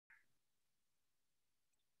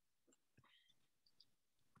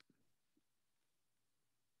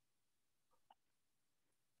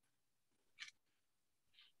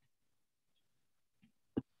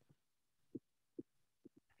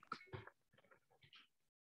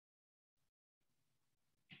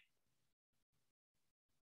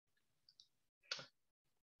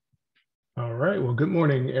All right. Well, good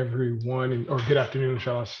morning, everyone, or good afternoon,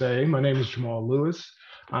 shall I say. My name is Jamal Lewis.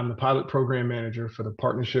 I'm the pilot program manager for the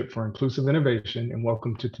Partnership for Inclusive Innovation, and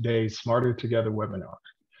welcome to today's Smarter Together webinar.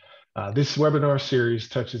 This webinar series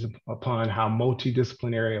touches upon how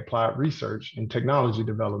multidisciplinary applied research and technology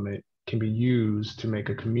development can be used to make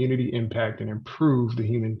a community impact and improve the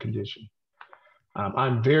human condition.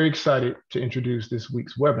 I'm very excited to introduce this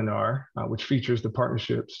week's webinar, which features the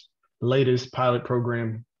partnership's latest pilot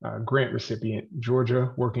program grant recipient,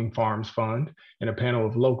 Georgia Working Farms Fund, and a panel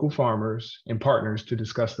of local farmers and partners to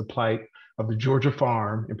discuss the plight of the Georgia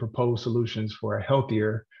farm and propose solutions for a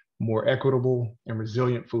healthier, more equitable, and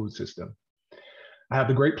resilient food system. I have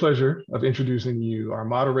the great pleasure of introducing you our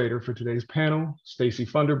moderator for today's panel, Stacy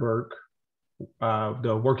Funderburk,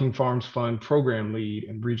 the Working Farms Fund Program Lead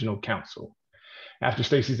and Regional Counsel. After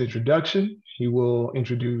Stacy's introduction, he will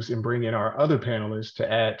introduce and bring in our other panelists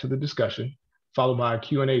to add to the discussion, followed by a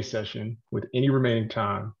Q&A session with any remaining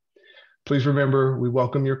time. Please remember, we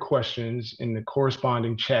welcome your questions in the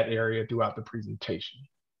corresponding chat area throughout the presentation.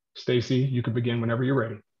 Stacy, you can begin whenever you're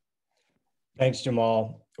ready. Thanks,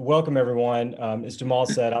 Jamal. Welcome, everyone. As Jamal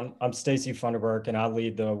said, I'm Stacy Funderburk, and I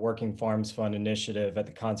lead the Working Farms Fund initiative at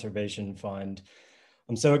the Conservation Fund.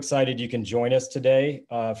 I'm so excited you can join us today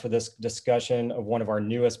for this discussion of one of our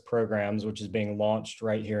newest programs, which is being launched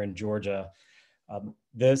right here in Georgia.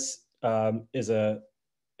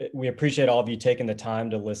 We appreciate all of you taking the time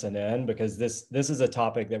to listen in, because this is a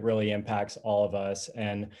topic that really impacts all of us.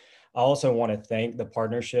 And I also want to thank the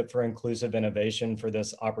Partnership for Inclusive Innovation for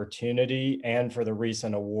this opportunity and for the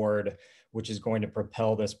recent award, which is going to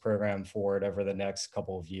propel this program forward over the next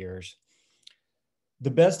couple of years. The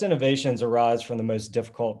best innovations arise from the most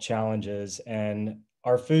difficult challenges, and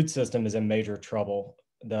our food system is in major trouble.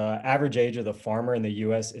 The average age of the farmer in the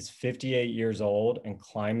US is 58 years old and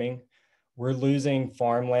climbing. We're losing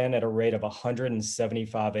farmland at a rate of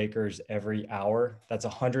 175 acres every hour. That's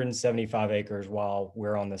 175 acres while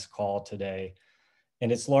we're on this call today.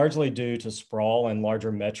 And it's largely due to sprawl in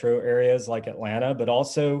larger metro areas like Atlanta, but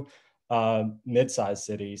also mid-sized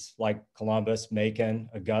cities like Columbus, Macon,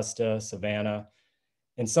 Augusta, Savannah.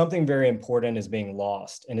 And something very important is being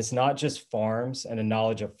lost. And it's not just farms and a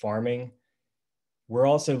knowledge of farming. We're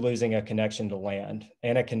also losing a connection to land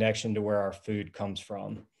and a connection to where our food comes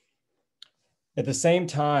from. At the same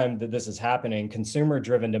time that this is happening,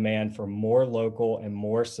 consumer-driven demand for more local and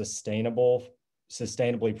more sustainably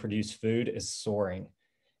produced food is soaring.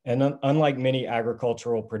 And unlike many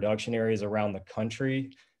agricultural production areas around the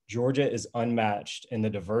country, Georgia is unmatched in the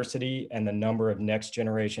diversity and the number of next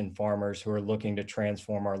generation farmers who are looking to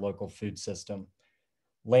transform our local food system.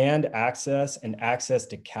 Land access and access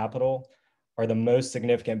to capital are the most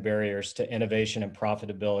significant barriers to innovation and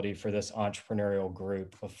profitability for this entrepreneurial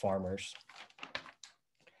group of farmers.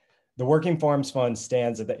 The Working Farms Fund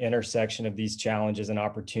stands at the intersection of these challenges and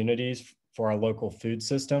opportunities for our local food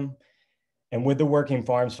system. And with the Working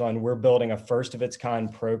Farms Fund, we're building a first of its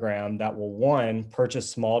kind program that will, one, purchase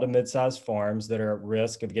small to mid-sized farms that are at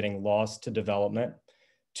risk of getting lost to development.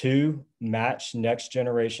 Two, match next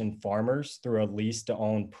generation farmers through a lease to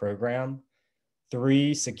own program.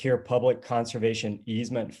 Three, secure public conservation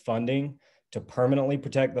easement funding to permanently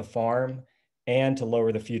protect the farm and to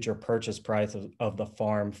lower the future purchase price of the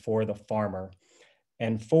farm for the farmer.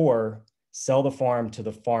 And four, sell the farm to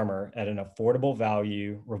the farmer at an affordable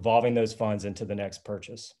value, revolving those funds into the next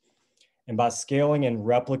purchase. And by scaling and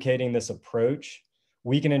replicating this approach,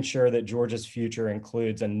 we can ensure that Georgia's future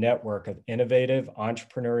includes a network of innovative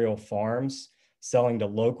entrepreneurial farms selling to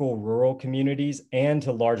local rural communities and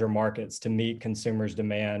to larger markets to meet consumers'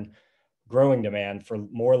 growing demand for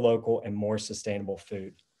more local and more sustainable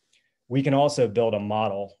food. We can also build a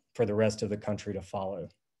model for the rest of the country to follow.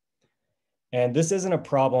 And this isn't a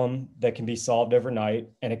problem that can be solved overnight,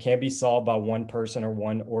 and it can't be solved by one person or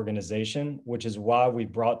one organization, which is why we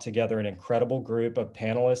brought together an incredible group of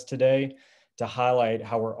panelists today to highlight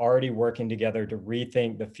how we're already working together to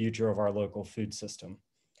rethink the future of our local food system.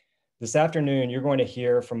 This afternoon, you're going to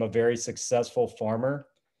hear from a very successful farmer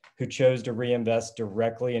who chose to reinvest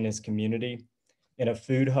directly in his community in a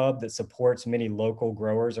food hub that supports many local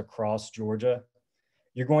growers across Georgia.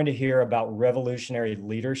 You're going to hear about revolutionary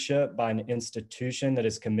leadership by an institution that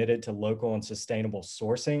is committed to local and sustainable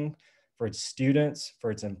sourcing for its students,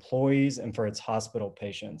 for its employees, and for its hospital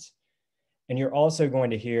patients. And you're also going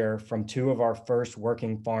to hear from two of our first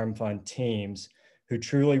Working Farm Fund teams who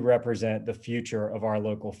truly represent the future of our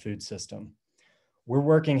local food system. We're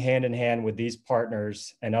working hand in hand with these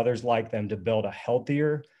partners and others like them to build a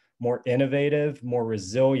healthier, more innovative, more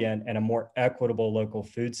resilient, and a more equitable local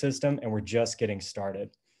food system, and we're just getting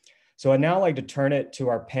started. So I'd now like to turn it to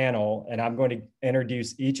our panel, and I'm going to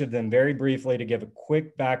introduce each of them very briefly to give a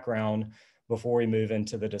quick background before we move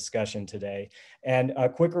into the discussion today. And a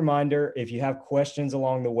quick reminder, if you have questions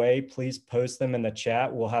along the way, please post them in the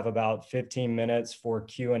chat. We'll have about 15 minutes for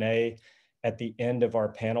Q&A at the end of our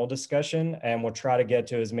panel discussion, and we'll try to get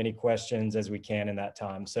to as many questions as we can in that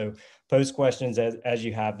time. So post questions as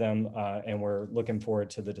you have them, and we're looking forward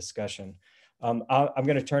to the discussion. I'm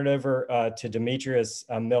going to turn it over to Demetrius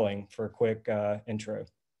Milling for a quick intro.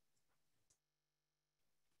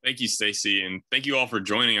 Thank you, Stacy, and thank you all for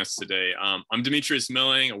joining us today. I'm Demetrius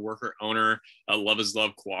Milling, a worker owner at Love is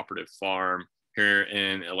Love Cooperative Farm here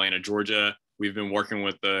in Atlanta, Georgia. We've been working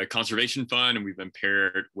with the Conservation Fund, and we've been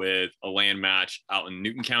paired with a land match out in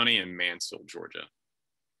Newton County and Mansfield, Georgia.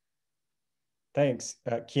 Thanks.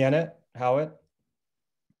 Kiana Howitt.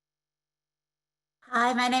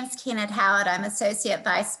 Hi, my name is Keenan Howard. I'm Associate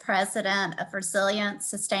Vice President of Resilience,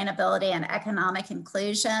 Sustainability, and Economic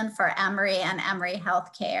Inclusion for Emory and Emory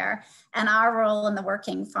Healthcare. And our role in the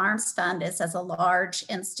Working Farms Fund is as a large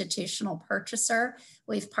institutional purchaser.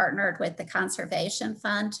 We've partnered with the Conservation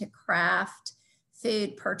Fund to craft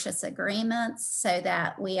food purchase agreements so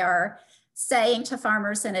that we are saying to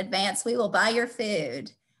farmers in advance, we will buy your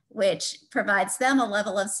food, which provides them a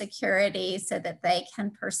level of security so that they can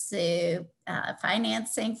pursue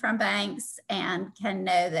financing from banks and can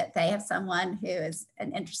know that they have someone who is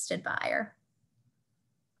an interested buyer.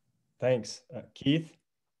 Thanks. Keith?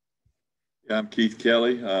 Yeah, I'm Keith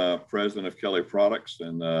Kelly, president of Kelly Products,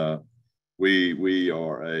 and we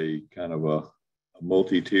are a kind of a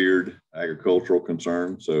multi-tiered agricultural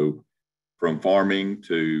concern. So from farming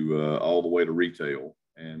to all the way to retail,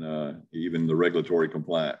 and even the regulatory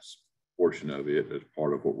compliance portion of it as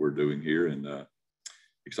part of what we're doing here, and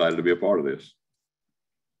excited to be a part of this.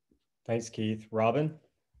 Thanks, Keith. Robin?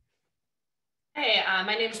 Hey,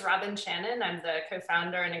 my name is Robin Shannon. I'm the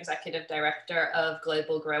co-founder and executive director of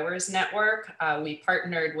Global Growers Network. We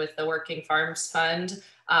partnered with the Working Farms Fund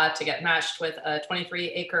to get matched with a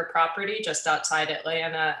 23-acre property just outside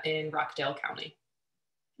Atlanta in Rockdale County.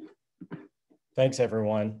 Thanks,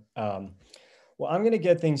 everyone. Well, I'm going to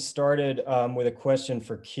get things started with a question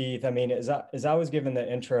for Keith. I mean, as I was given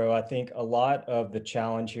the intro, I think a lot of the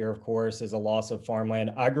challenge here, of course, is a loss of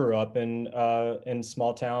farmland. I grew up in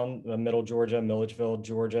small town, middle Georgia, Milledgeville,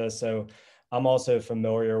 Georgia. So I'm also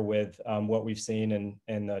familiar with what we've seen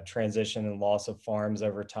in the transition and loss of farms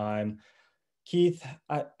over time. Keith,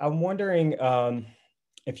 I'm wondering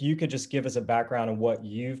if you could just give us a background on what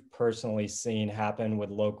you've personally seen happen with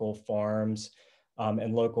local farms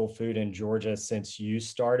and local food in Georgia since you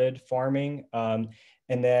started farming. And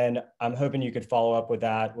then I'm hoping you could follow up with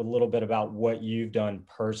that with a little bit about what you've done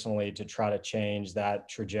personally to try to change that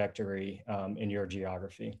trajectory in your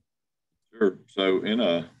geography. Sure. So in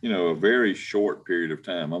a very short period of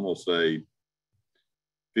time, I'm going to say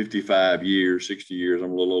 55 years, 60 years,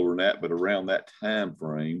 I'm a little older than that, but around that time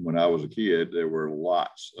frame when I was a kid, there were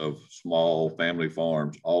lots of small family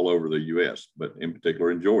farms all over the U.S., but in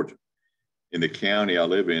particular in Georgia. In the county I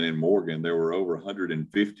live in Morgan, there were over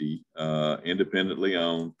 150 independently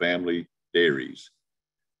owned family dairies.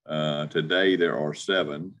 Today, there are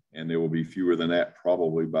 7, and there will be fewer than that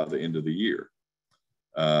probably by the end of the year.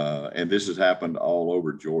 And this has happened all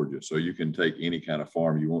over Georgia. So you can take any kind of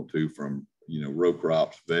farm you want to, from row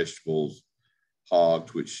crops, vegetables,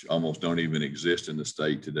 hogs, which almost don't even exist in the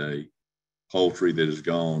state today, poultry that has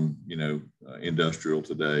gone, industrial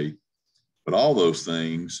today. But all those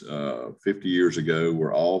things 50 years ago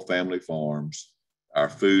were all family farms. Our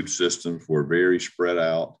food systems were very spread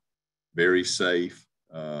out, very safe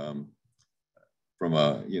from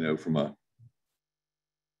a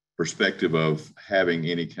perspective of having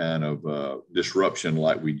any kind of disruption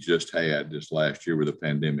like we just had this last year with the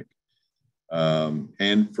pandemic.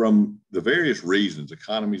 And from the various reasons,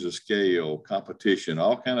 economies of scale, competition,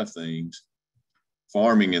 all kind of things,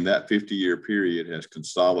 farming in that 50-year period has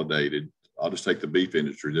consolidated. I'll just take the beef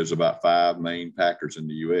industry. There's about 5 main packers in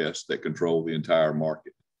the U.S. that control the entire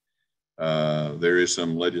market. There is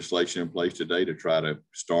some legislation in place today to try to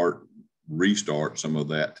restart some of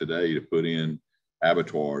that today, to put in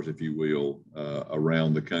abattoirs, if you will,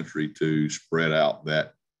 around the country to spread out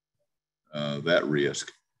that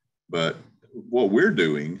risk. But what we're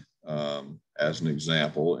doing, as an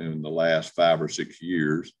example, in the last 5 or 6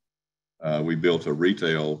 years, we built a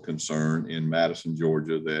retail concern in Madison,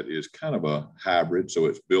 Georgia, that is kind of a hybrid.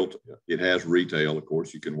 So it has retail, of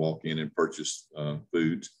course, you can walk in and purchase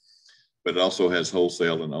foods, but it also has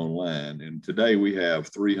wholesale and online. And today we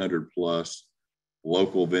have 300 plus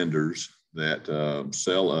local vendors that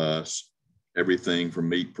sell us everything from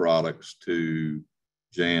meat products to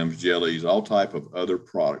jams, jellies, all type of other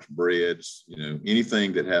products, breads,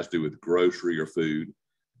 anything that has to do with grocery or food.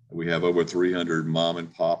 We have over 300 mom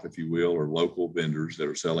and pop, if you will, or local vendors that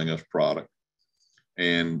are selling us product.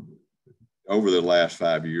 And over the last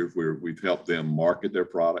 5 years, we've helped them market their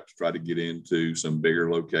products, try to get into some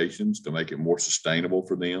bigger locations to make it more sustainable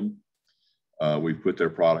for them. We've put their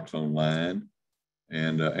products online,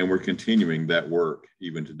 and we're continuing that work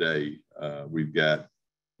even today. We've got,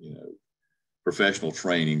 professional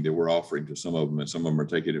training that we're offering to some of them, and some of them are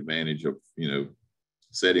taking advantage of,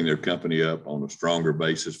 setting their company up on a stronger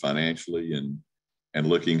basis financially, and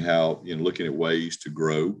looking at ways to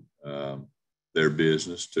grow their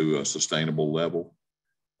business to a sustainable level,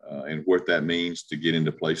 and what that means to get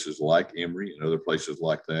into places like Emory and other places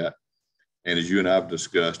like that. And as you and I've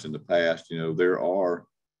discussed in the past,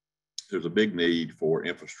 there's a big need for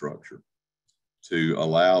infrastructure to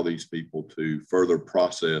allow these people to further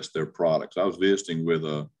process their products. I was visiting with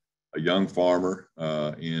a young farmer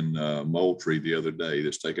in Moultrie the other day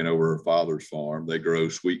that's taken over her father's farm. They grow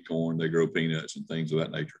sweet corn, they grow peanuts and things of that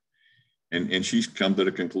nature. And she's come to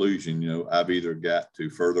the conclusion, I've either got to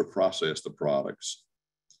further process the products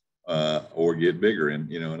or get bigger.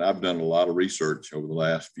 And I've done a lot of research over the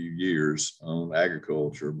last few years on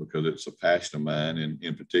agriculture because it's a passion of mine, and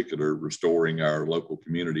in particular, restoring our local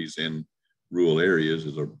communities in rural areas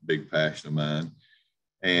is a big passion of mine.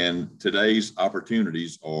 And today's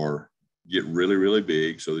opportunities are get really, really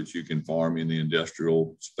big so that you can farm in the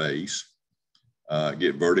industrial space,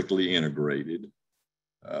 get vertically integrated,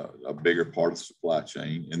 a bigger part of the supply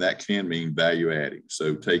chain. And that can mean value adding.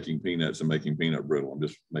 So taking peanuts and making peanut brittle. I'm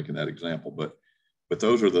just making that example, but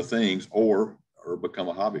those are the things, or become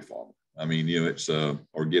a hobby farmer. I mean, it's,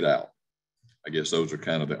 or get out. I guess those are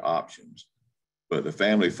kind of the options. But the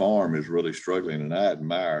family farm is really struggling, and I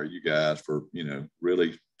admire you guys for,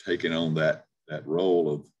 really taking on that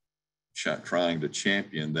role of trying to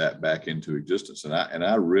champion that back into existence. And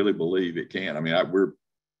I really believe it can. I mean,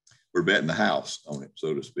 we're betting the house on it,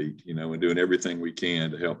 so to speak, and doing everything we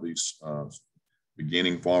can to help these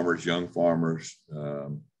beginning farmers, young farmers,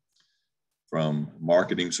 from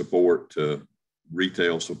marketing support to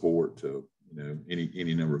retail support to,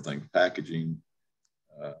 any number of things, packaging,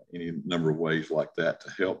 any number of ways like that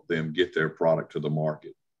to help them get their product to the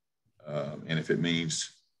market. And if it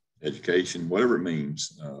means education, whatever it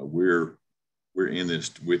means, we're in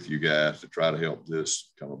this with you guys to try to help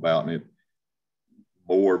this come about. And it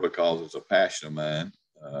more because it's a passion of mine,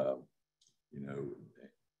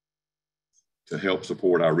 to help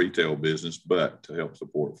support our retail business, but to help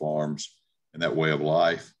support farms and that way of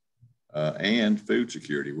life, and food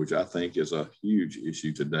security, which I think is a huge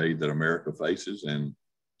issue today that America faces. And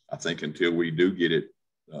I think until we do get it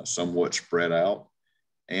somewhat spread out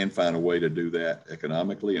and find a way to do that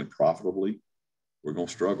economically and profitably, we're going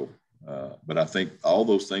to struggle. But I think all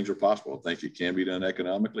those things are possible. I think it can be done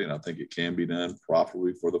economically, and I think it can be done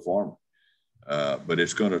profitably for the farmer. But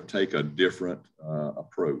it's going to take a different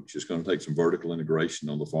approach. It's going to take some vertical integration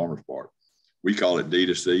on the farmer's part. We call it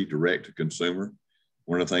D2C, direct to consumer.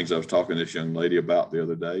 One of the things I was talking to this young lady about the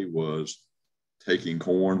other day was taking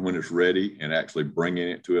corn when it's ready and actually bringing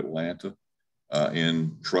it to Atlanta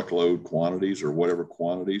in truckload quantities or whatever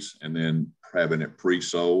quantities, and then having it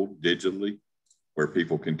pre-sold digitally where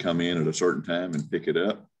people can come in at a certain time and pick it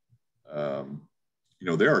up.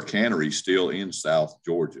 There are canneries still in South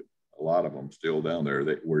Georgia, a lot of them still down there,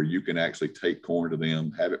 where you can actually take corn to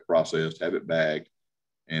them, have it processed, have it bagged,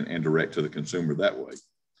 and direct to the consumer that way.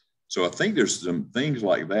 So I think there's some things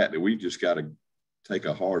like that we just got to take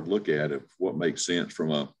a hard look at of what makes sense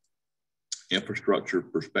from a infrastructure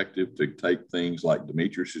perspective to take things like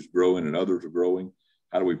Demetrius is growing and others are growing.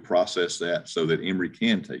 How do we process that so that Emory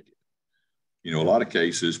can take it? A lot of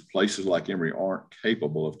cases, places like Emory aren't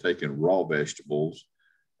capable of taking raw vegetables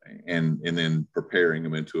and then preparing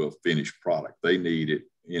them into a finished product. They need it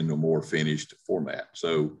in a more finished format.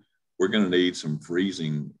 So we're going to need some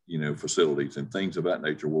freezing, facilities and things of that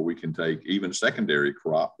nature where we can take even secondary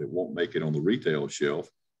crop that won't make it on the retail shelf,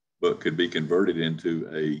 but could be converted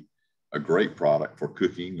into a great product for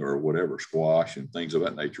cooking or whatever, squash and things of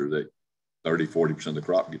that nature, that 30-40% of the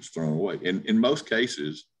crop gets thrown away. In most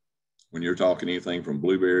cases, when you're talking anything from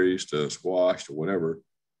blueberries to squash to whatever,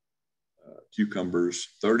 cucumbers,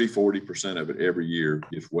 30-40% of it every year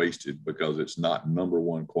gets wasted because it's not number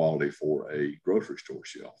one quality for a grocery store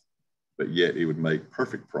shelf. But yet it would make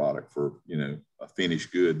perfect product for, a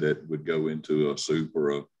finished good that would go into a soup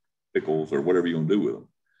or a pickles or whatever you're going to do with them.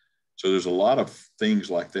 So there's a lot of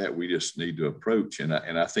things like that we just need to approach. And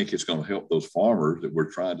I think it's going to help those farmers that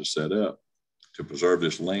we're trying to set up to preserve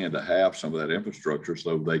this land, to have some of that infrastructure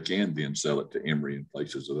so they can then sell it to Emory and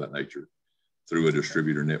places of that nature through a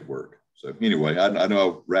distributor network. So anyway, I know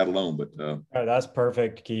I'll rattle on, but that's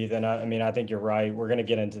perfect, Keith. And I mean, I think you're right. We're going to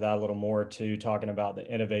get into that a little more too, talking about the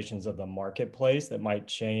innovations of the marketplace that might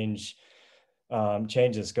change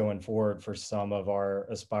changes going forward for some of our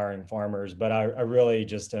aspiring farmers. But I really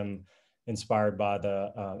just am inspired by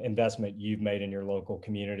the investment you've made in your local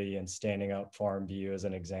community and standing up Farm View as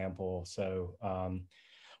an example. So,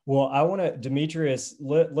 well, I want to, Demetrius,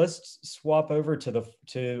 let's swap over to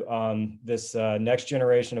this next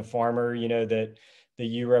generation of farmer, you know, that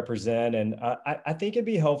you represent. And I think it'd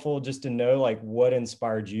be helpful just to know, like, what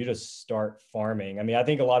inspired you to start farming. I mean, I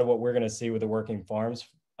think a lot of what we're going to see with the Working Farms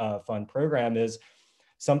Fund program is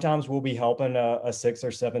sometimes we'll be helping a 6th or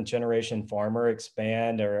 7th generation farmer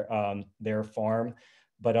expand their farm,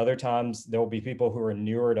 but other times there will be people who are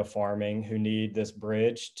newer to farming who need this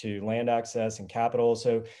bridge to land access and capital.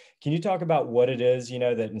 So can you talk about what it is, you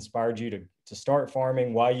know, that inspired you to start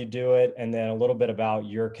farming, why you do it, and then a little bit about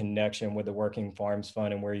your connection with the Working Farms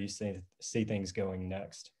Fund and where you see things going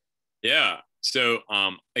next? Yeah. So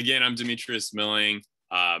again, I'm Demetrius Milling.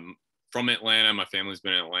 From Atlanta. My family's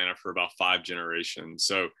been in Atlanta for about 5 generations.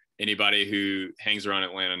 So anybody who hangs around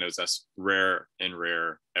Atlanta knows that's rare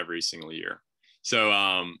every single year. So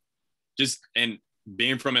and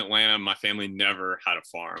being from Atlanta, my family never had a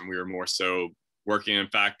farm. We were more so working in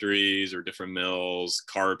factories or different mills,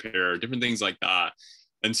 car repair, different things like that.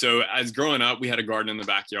 And so as growing up, we had a garden in the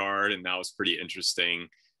backyard, and that was pretty interesting.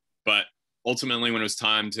 But ultimately, when it was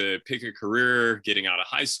time to pick a career, getting out of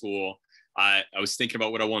high school, I was thinking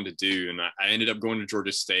about what I wanted to do, and I ended up going to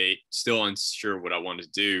Georgia State, still unsure what I wanted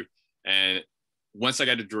to do. And once I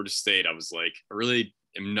got to Georgia State, I was like, I really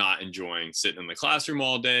am not enjoying sitting in the classroom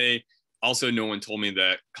all day. Also, no one told me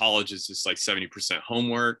that college is just like 70%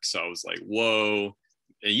 homework. So I was like, whoa,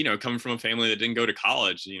 and, you know, coming from a family that didn't go to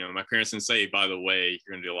college, you know, my parents didn't say, by the way,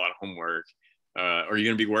 you're going to do a lot of homework, or you're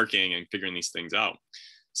going to be working and figuring these things out.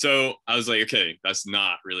 So I was like, okay, that's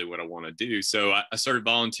not really what I want to do. So I started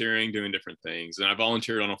volunteering, doing different things. And I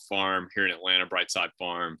volunteered on a farm here in Atlanta, Brightside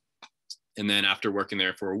Farm. And then after working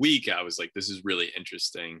there for a week, I was like, this is really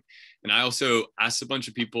interesting. And I also asked a bunch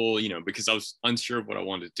of people, you know, because I was unsure of what I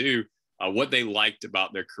wanted to do, what they liked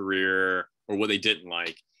about their career or what they didn't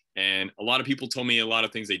like. And a lot of people told me a lot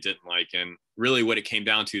of things they didn't like. And really what it came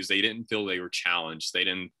down to is they didn't feel they were challenged. They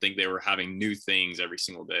didn't think they were having new things every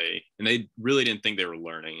single day. And they really didn't think they were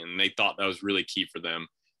learning. And they thought that was really key for them.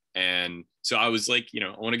 And so I was like, you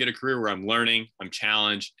know, I want to get a career where I'm learning, I'm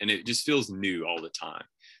challenged, and it just feels new all the time.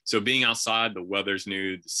 So being outside, the weather's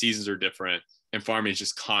new, the seasons are different, and farming is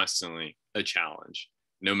just constantly a challenge,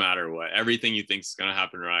 no matter what. Everything you think is going to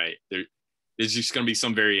happen right, there's just going to be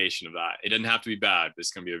some variation of that. It doesn't have to be bad, but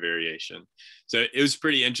it's going to be a variation. So it was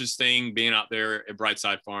pretty interesting being out there at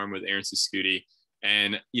Brightside Farm with Erin Siscuti.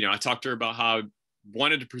 And, you know, I talked to her about how I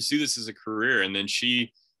wanted to pursue this as a career. And then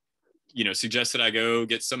she, you know, suggested I go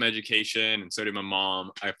get some education. And so did my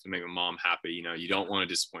mom. I have to make my mom happy. You know, you don't want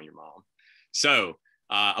to disappoint your mom. So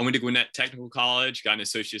I went to Gwinnett Technical College, got an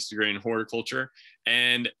associate's degree in horticulture.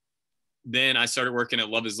 And then I started working at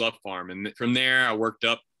Love is Love Farm. And from there, I worked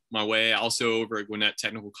up my way. Also over at Gwinnett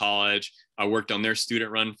Technical College, I worked on their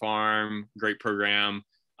student-run farm, great program.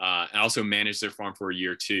 I also managed their farm for a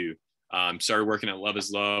year too. Started working at Love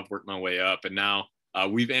is Love, worked my way up, and now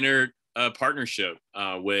we've entered a partnership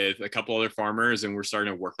with a couple other farmers, and we're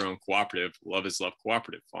starting to work our own cooperative, Love is Love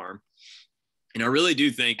Cooperative Farm. And I really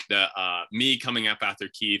do think that me coming up after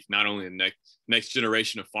Keith, not only the next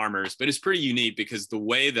generation of farmers, but it's pretty unique because the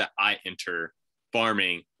way that I enter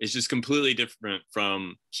farming is just completely different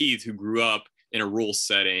from Keith, who grew up in a rural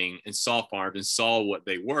setting and saw farms and saw what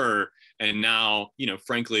they were. And now, you know,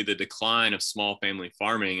 frankly, the decline of small family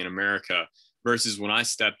farming in America versus when I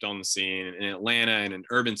stepped on the scene in Atlanta and in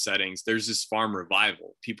urban settings, there's this farm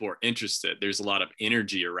revival. People are interested. There's a lot of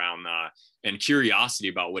energy around that and curiosity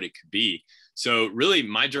about what it could be. So really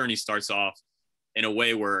my journey starts off in a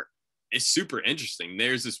way where it's super interesting.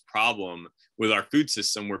 There's this problem with our food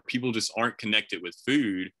system where people just aren't connected with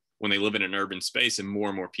food when they live in an urban space, and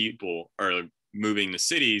more people are moving to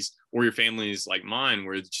cities, or your families like mine,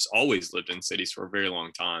 where it's just always lived in cities for a very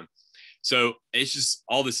long time. So it's just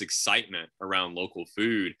all this excitement around local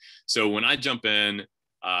food. So when I jump in,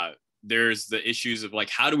 there's the issues of like,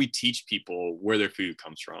 how do we teach people where their food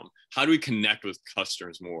comes from? How do we connect with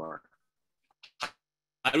customers more?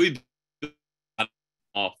 How do we build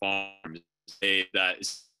small farms that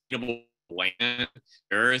is sustainable land,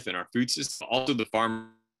 earth, and our food system, also the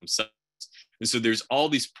farm themselves? And so there's all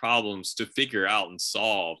these problems to figure out and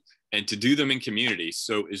solve and to do them in community.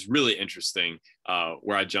 So it's really interesting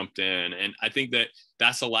where I jumped in. And I think that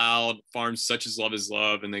that's allowed farms such as Love is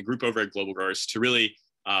Love and the group over at Global Growers to really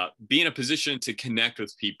be in a position to connect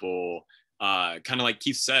with people. Kind of like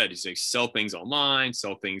Keith said, he's like, sell things online,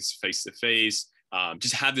 sell things face to face,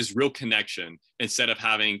 just have this real connection instead of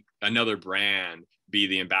having another brand be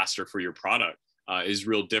the ambassador for your product is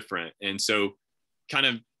real different. And so kind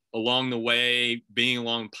of along the way, being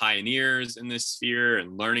along pioneers in this sphere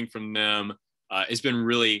and learning from them, it's been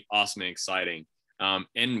really awesome and exciting.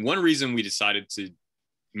 And one reason we decided to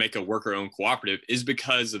make a worker-owned cooperative is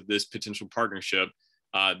because of this potential partnership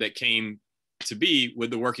that came to be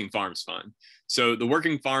with the Working Farms Fund. So the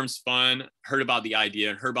Working Farms Fund heard about the idea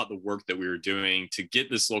and heard about the work that we were doing to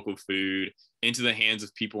get this local food into the hands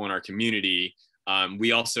of people in our community.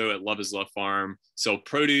 We also at Love is Love Farm sell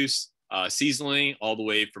produce seasonally all the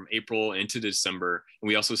way from April into December. And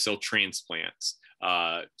we also sell transplants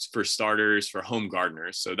for starters for home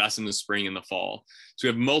gardeners. So that's in the spring and the fall. So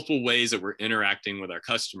we have multiple ways that we're interacting with our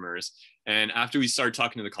customers. And after we started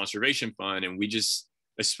talking to the Conservation Fund, and we just,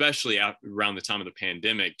 especially around the time of the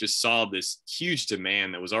pandemic, just saw this huge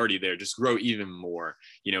demand that was already there just grow even more.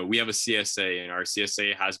 You know, we have a CSA, and our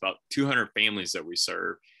CSA has about 200 families that we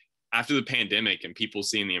serve. After the pandemic and people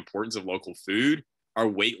seeing the importance of local food, our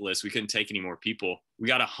wait list, we couldn't take any more people. We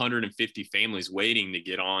got 150 families waiting to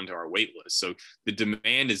get onto our wait list. So the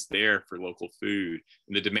demand is there for local food,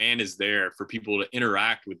 and the demand is there for people to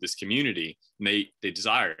interact with this community, and they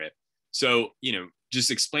desire it. So, you know,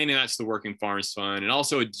 just explaining that to the Working Farms Fund, and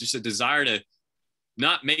also just a desire to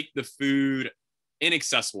not make the food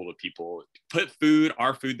inaccessible to people, put food,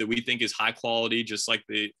 our food that we think is high quality, just like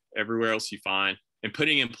everywhere else you find, and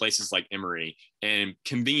putting in places like Emory and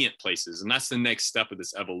convenient places. And that's the next step of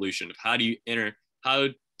this evolution of how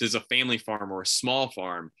does a family farm or a small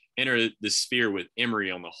farm enter the sphere with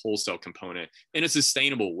Emory on the wholesale component in a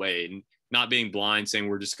sustainable way, and not being blind saying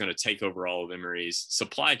we're just going to take over all of Emory's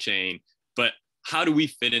supply chain, but how do we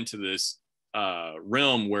fit into this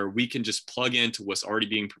realm where we can just plug into what's already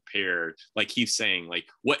being prepared? Like Keith's saying, like,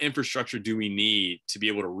 what infrastructure do we need to be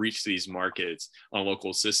able to reach these markets on a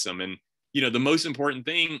local system? And, you know, the most important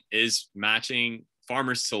thing is matching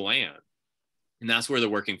farmers to land. And that's where the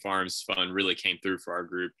Working Farms Fund really came through for our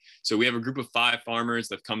group. So we have a group of 5 farmers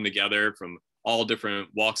that have come together from all different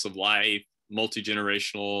walks of life,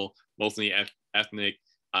 multi-generational, multi-ethnic.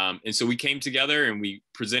 And so we came together and we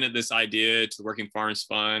presented this idea to the Working Farms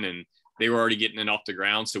Fund, and they were already getting it off the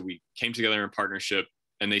ground. So we came together in partnership,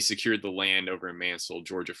 and they secured the land over in Mansfield,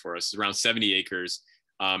 Georgia for us. It's around 70 acres.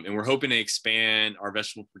 And we're hoping to expand our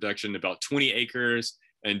vegetable production to about 20 acres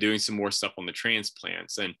and doing some more stuff on the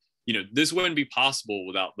transplants. And, you know, this wouldn't be possible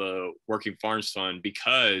without the Working Farms Fund,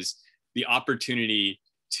 because the opportunity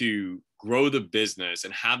to grow the business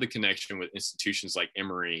and have the connection with institutions like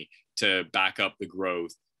Emory to back up the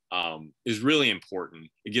growth is really important.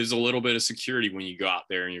 It gives a little bit of security when you go out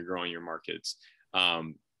there and you're growing your markets.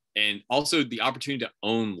 And also the opportunity to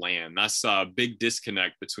own land. That's a big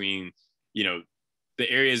disconnect between, you know, the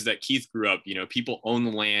areas that Keith grew up. You know, people own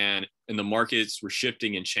the land and the markets were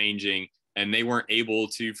shifting and changing, and they weren't able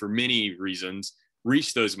to, for many reasons,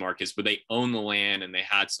 reach those markets, but they own the land and they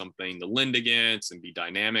had something to lend against and be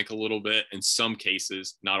dynamic a little bit in some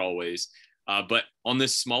cases, not always. But on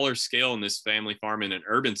this smaller scale, in this family farm in an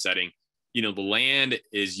urban setting, you know, the land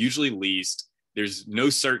is usually leased. There's no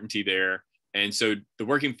certainty there. And so the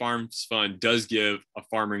Working Farms Fund does give a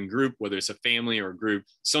farming group, whether it's a family or a group,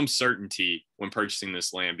 some certainty when purchasing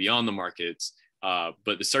this land beyond the markets,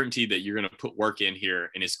 but the certainty that you're going to put work in here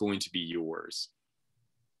and it's going to be yours.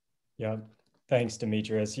 Yeah, thanks,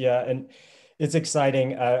 Demetrius. Yeah, and it's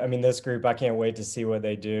exciting. I mean, this group, I can't wait to see what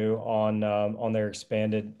they do on their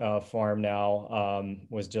expanded farm now.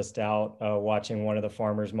 Was just out watching one of the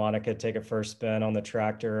farmers, Monica, take a first spin on the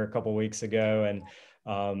tractor a couple weeks ago, and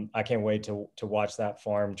I can't wait to watch that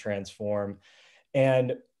farm transform.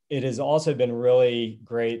 And it has also been really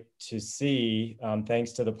great to see,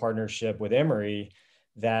 thanks to the partnership with Emory,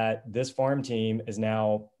 that this farm team is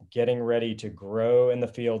now getting ready to grow in the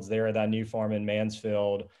fields there at that new farm in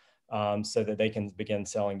Mansfield, so that they can begin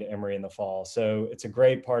selling to Emory in the fall. So it's a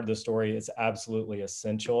great part of the story. It's absolutely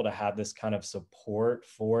essential to have this kind of support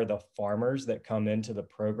for the farmers that come into the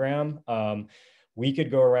program. We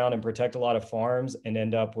could go around and protect a lot of farms and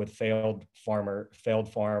end up with failed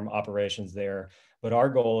farm operations there. But our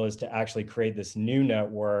goal is to actually create this new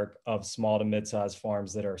network of small to mid-sized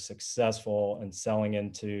farms that are successful and selling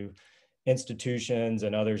into institutions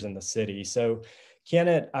and others in the city. So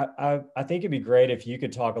Kenneth, I think it'd be great if you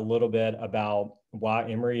could talk a little bit about why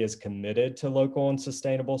Emory is committed to local and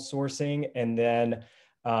sustainable sourcing. And then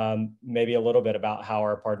maybe a little bit about how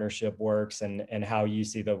our partnership works and how you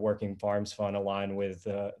see the Working Farms Fund align with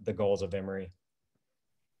the goals of Emory.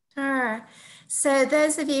 Sure. So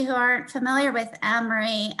those of you who aren't familiar with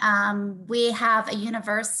Emory, we have a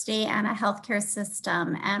university and a healthcare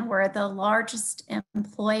system, and we're the largest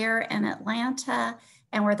employer in Atlanta,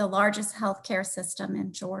 and we're the largest healthcare system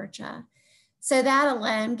in Georgia. So that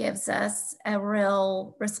alone gives us a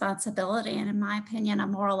real responsibility, and in my opinion, a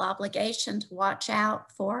moral obligation to watch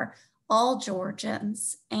out for all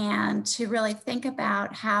Georgians and to really think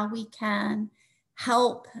about how we can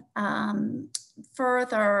help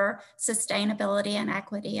further sustainability and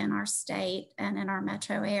equity in our state and in our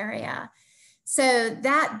metro area. So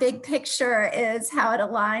that big picture is how it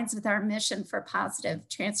aligns with our mission for positive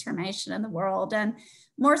transformation in the world. And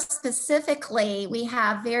more specifically, we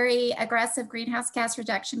have very aggressive greenhouse gas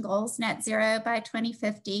reduction goals, net zero by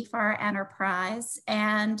 2050 for our enterprise.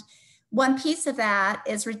 And one piece of that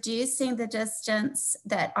is reducing the distance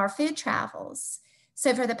that our food travels.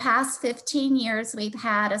 So for the past 15 years, we've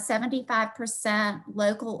had a 75%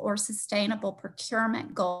 local or sustainable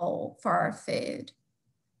procurement goal for our food.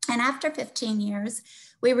 And after 15 years,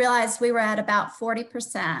 we realized we were at about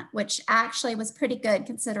 40%, which actually was pretty good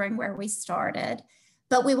considering where we started.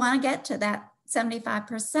 But we want to get to that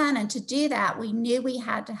 75%. And to do that, we knew we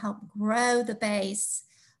had to help grow the base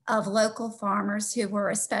of local farmers who were,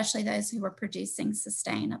 especially those who were producing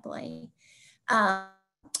sustainably.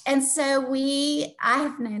 And so I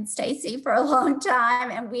have known Stacy for a long time,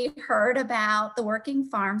 and we heard about the Working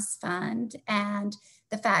Farms Fund and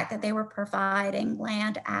the fact that they were providing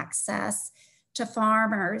land access to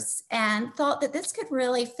farmers, and thought that this could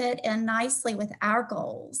really fit in nicely with our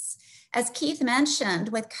goals. As Keith mentioned,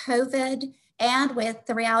 with COVID and with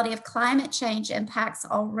the reality of climate change impacts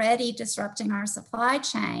already disrupting our supply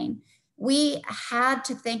chain, we had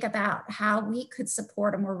to think about how we could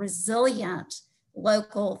support a more resilient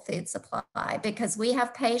local food supply, because we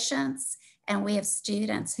have patients and we have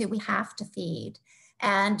students who we have to feed.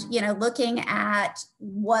 And, looking at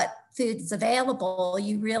what food is available,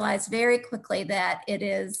 you realize very quickly that it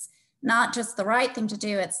is not just the right thing to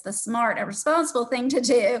do, it's the smart and responsible thing to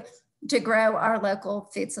do to grow our local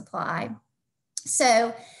food supply.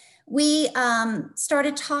 So we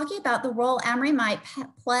started talking about the role Emory might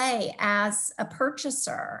play as a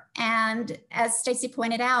purchaser. And as Stacy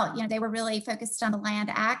pointed out, they were really focused on the land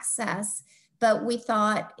access, but we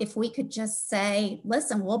thought if we could just say,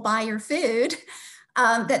 listen, we'll buy your food,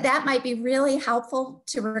 that might be really helpful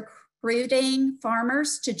to recruiting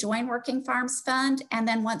farmers to join Working Farms Fund. And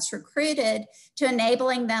then once recruited, to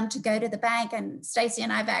enabling them to go to the bank. And Stacy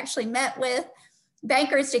and I have actually met with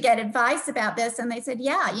bankers to get advice about this. And they said,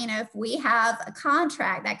 yeah, if we have a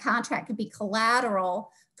contract, that contract could be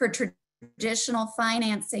collateral for traditional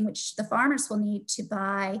financing, which the farmers will need to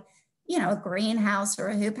buy, a greenhouse or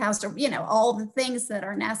a hoop house or, all the things that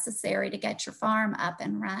are necessary to get your farm up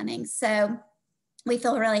and running. So we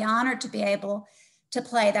feel really honored to be able to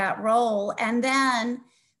play that role. And then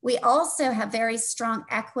we also have very strong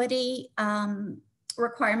equity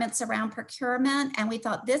requirements around procurement. And we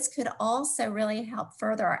thought this could also really help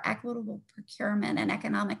further our equitable procurement and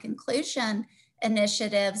economic inclusion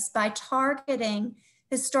initiatives by targeting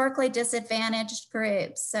historically disadvantaged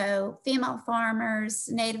groups. So female farmers,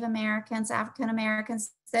 Native Americans, African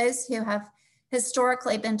Americans, those who have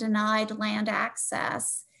historically been denied land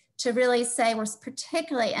access, to really say we're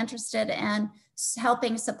particularly interested in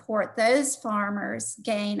helping support those farmers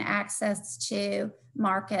gain access to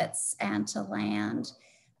markets and to land.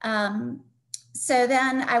 So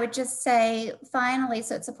then I would just say, finally,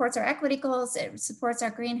 so it supports our equity goals, it supports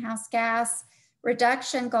our greenhouse gas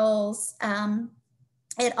reduction goals.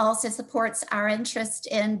 It also supports our interest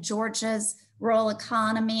in Georgia's rural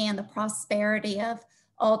economy and the prosperity of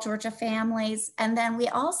all Georgia families. And then we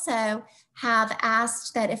also have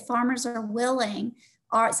asked that if farmers are willing,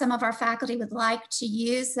 some of our faculty would like to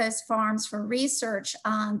use those farms for research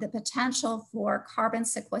on the potential for carbon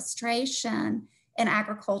sequestration in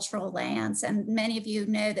agricultural lands. And many of you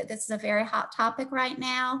know that this is a very hot topic right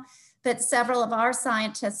now, but several of our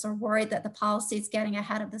scientists are worried that the policy is getting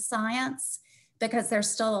ahead of the science, because there's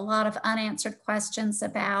still a lot of unanswered questions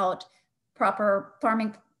about proper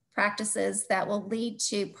farming practices that will lead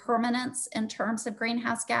to permanence in terms of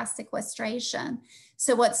greenhouse gas sequestration.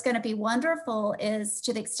 So what's going to be wonderful is,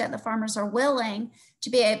 to the extent the farmers are willing, to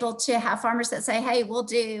be able to have farmers that say, hey, we'll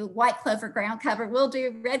do white clover ground cover, we'll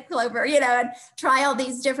do red clover, and try all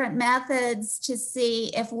these different methods to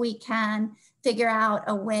see if we can figure out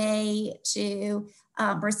a way to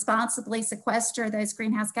responsibly sequester those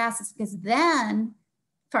greenhouse gases, because then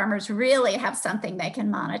farmers really have something they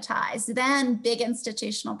can monetize. Then big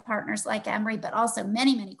institutional partners like Emory, but also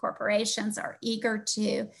many, many corporations are eager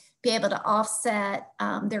to be able to offset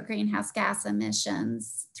their greenhouse gas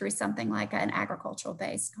emissions through something like an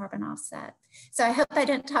agricultural-based carbon offset. So I hope I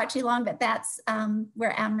didn't talk too long, but that's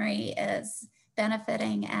where Emory is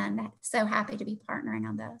benefiting, and so happy to be partnering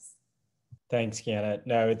on this. Thanks, Janet.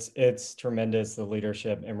 No, it's tremendous, the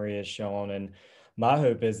leadership Emory has shown, and my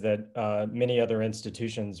hope is that many other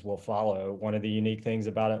institutions will follow. One of the unique things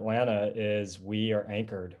about Atlanta is we are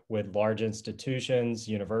anchored with large institutions,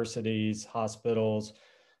 universities, hospitals,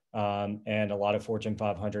 and a lot of Fortune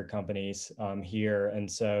 500 companies here.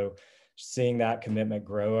 And so seeing that commitment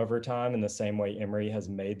grow over time in the same way Emory has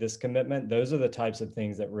made this commitment, those are the types of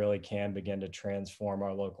things that really can begin to transform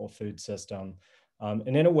our local food system,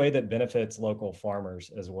 and in a way that benefits local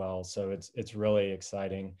farmers as well. So it's really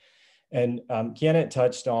exciting. And Janet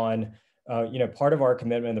touched on, part of our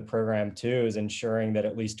commitment in the program too is ensuring that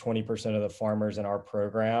at least 20% of the farmers in our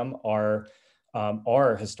program are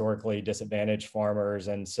historically disadvantaged farmers.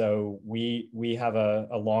 And so we have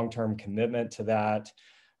a long-term commitment to that.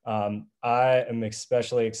 I am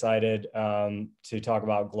especially excited to talk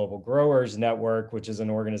about Global Growers Network, which is an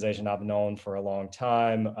organization I've known for a long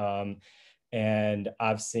time. And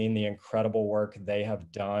I've seen the incredible work they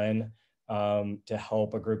have done to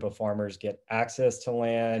help a group of farmers get access to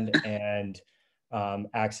land and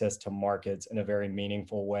access to markets in a very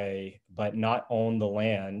meaningful way, but not own the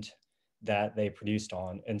land that they produced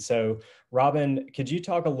on. And so, Robin, could you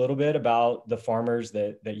talk a little bit about the farmers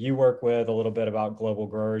that you work with, a little bit about Global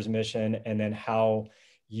Growers Mission, and then how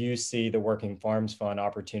you see the Working Farms Fund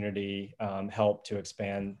opportunity help to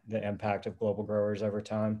expand the impact of Global Growers over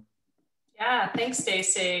time? Yeah, thanks,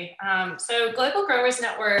 Stacy. So Global Growers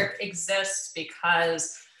Network exists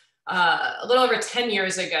because a little over 10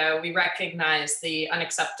 years ago, we recognized the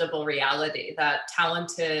unacceptable reality that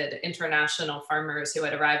talented international farmers who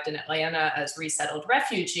had arrived in Atlanta as resettled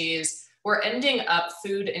refugees were ending up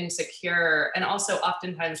food insecure and also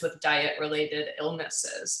oftentimes with diet-related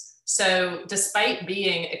illnesses. So despite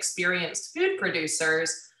being experienced food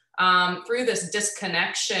producers, through this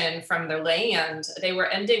disconnection from their land, they were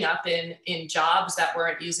ending up in jobs that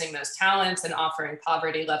weren't using those talents and offering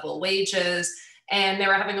poverty level wages. And they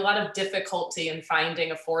were having a lot of difficulty in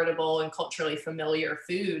finding affordable and culturally familiar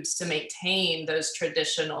foods to maintain those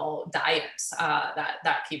traditional diets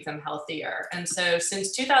that keep them healthier. And so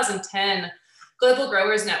since 2010, Global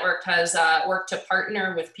Growers Network has worked to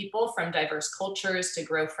partner with people from diverse cultures to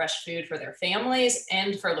grow fresh food for their families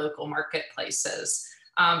and for local marketplaces.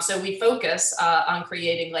 So we focus on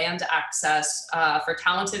creating land access for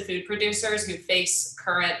talented food producers who face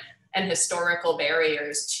current and historical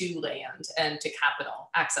barriers to land and to capital,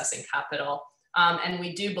 accessing capital. And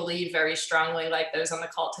we do believe very strongly, like those on the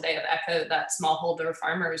call today have echoed, that smallholder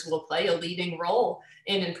farmers will play a leading role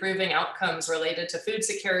in improving outcomes related to food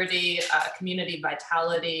security, community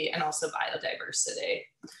vitality, and also biodiversity.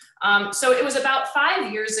 So it was about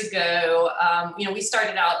 5 years ago, we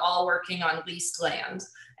started out all working on leased land.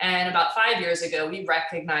 And about 5 years ago, we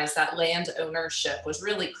recognized that land ownership was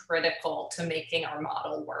really critical to making our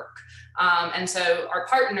model work. And so our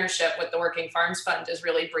partnership with the Working Farms Fund is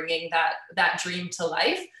really bringing that dream to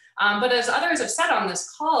life. But as others have said on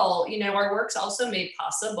this call, our work's also made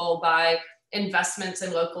possible by investments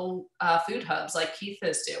in local food hubs like Keith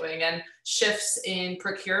is doing, and shifts in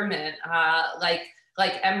procurement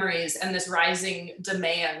like Emory's, and this rising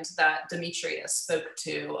demand that Demetrius spoke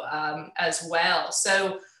to as well.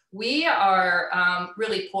 So we are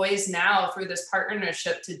really poised now through this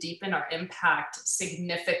partnership to deepen our impact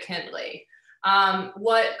significantly.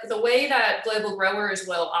 The way that Global Growers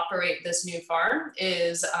will operate this new farm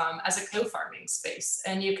is as a co-farming space.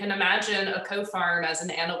 And you can imagine a co-farm as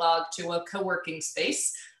an analog to a co-working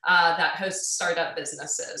space that hosts startup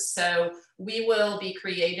businesses. So we will be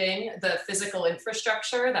creating the physical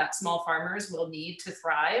infrastructure that small farmers will need to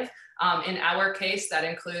thrive. In our case, that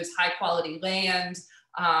includes high quality land,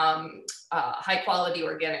 high quality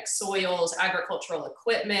organic soils, agricultural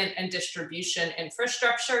equipment, and distribution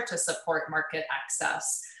infrastructure to support market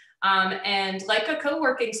access. And like a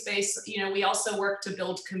co-working space, we also work to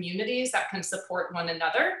build communities that can support one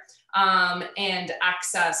another and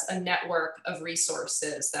access a network of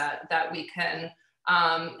resources that we can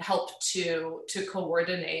help to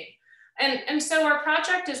coordinate. And so our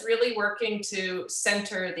project is really working to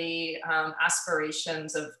center the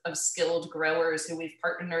aspirations of skilled growers who we've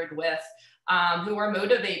partnered with, who are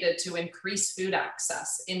motivated to increase food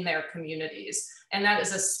access in their communities. And that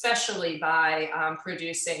is especially by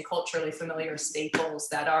producing culturally familiar staples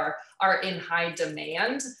that are in high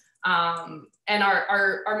demand and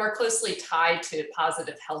are more closely tied to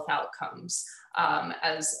positive health outcomes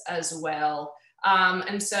as well.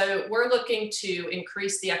 And so we're looking to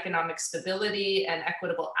increase the economic stability and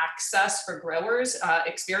equitable access for growers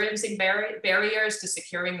experiencing barriers to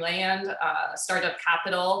securing land, startup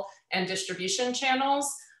capital, and distribution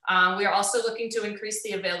channels. We are also looking to increase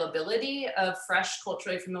the availability of fresh,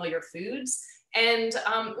 culturally familiar foods. And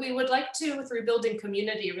we would like to, through building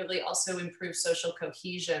community, really also improve social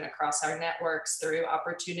cohesion across our networks through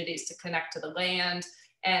opportunities to connect to the land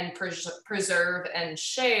and preserve and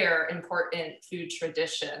share important food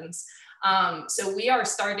traditions. So we are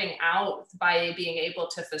starting out by being able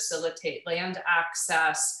to facilitate land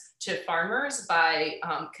access to farmers by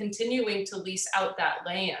continuing to lease out that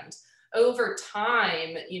land. Over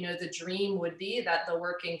time, the dream would be that the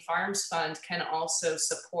Working Farms Fund can also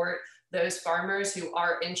support those farmers who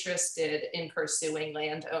are interested in pursuing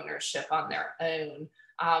land ownership on their own.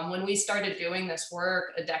 When we started doing this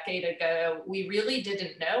work a decade ago, we really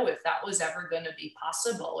didn't know if that was ever going to be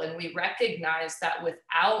possible. And we recognized that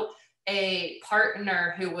without a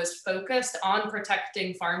partner who was focused on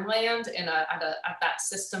protecting farmland at that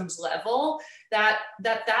systems level, that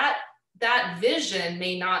vision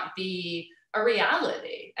may not be a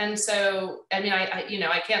reality. And so, I mean,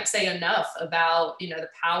 I can't say enough about, the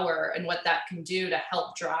power and what that can do to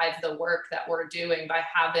help drive the work that we're doing by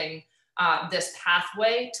having this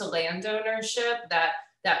pathway to land ownership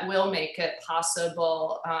that will make it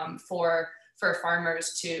possible for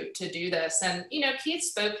farmers to do this. And, Keith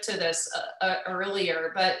spoke to this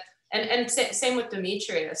earlier, but, and same with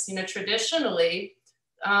Demetrius, traditionally,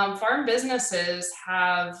 farm businesses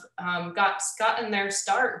have gotten their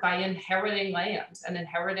start by inheriting land and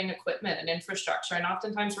inheriting equipment and infrastructure, and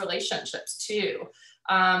oftentimes relationships too.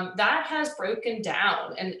 That has broken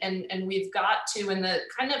down, and we've got to, in the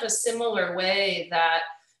kind of a similar way that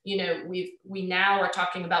we now are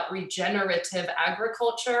talking about regenerative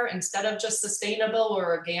agriculture instead of just sustainable or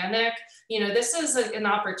organic. This is an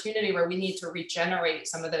opportunity where we need to regenerate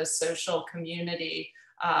some of those social community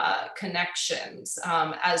connections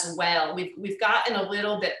as well. We've gotten a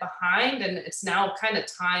little bit behind, and it's now kind of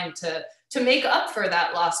time to make up for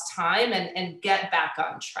that lost time and get back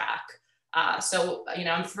on track. So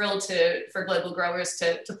I'm thrilled for Global Growers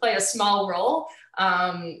to play a small role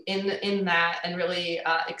in that, and really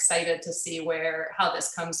excited to see how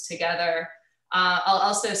this comes together. I'll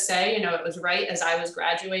also say, it was right as I was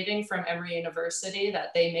graduating from Emory University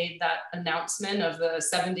that they made that announcement of the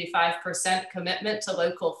 75% commitment to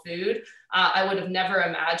local food. I would have never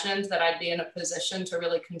imagined that I'd be in a position to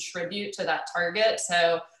really contribute to that target.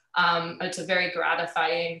 So it's a very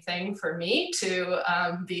gratifying thing for me to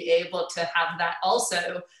be able to have that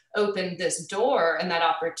also open this door and that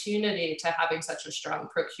opportunity to having such a strong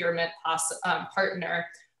procurement partner.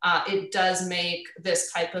 It does make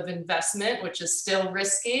this type of investment, which is still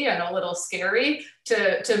risky and a little scary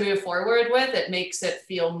to move forward with, it makes it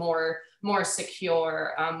feel more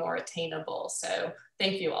secure, more attainable. So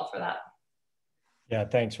thank you all for that. Yeah,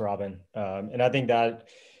 thanks, Robin. And I think that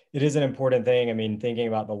it is an important thing. I mean, thinking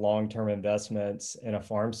about the long-term investments in a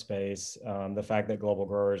farm space, the fact that Global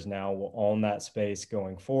Growers now will own that space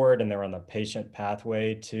going forward, and they're on the patient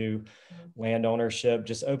pathway to land ownership,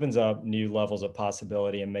 just opens up new levels of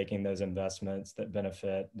possibility in making those investments that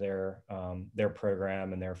benefit their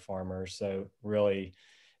program and their farmers. So really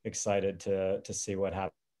excited to see what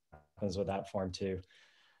happens with that farm too.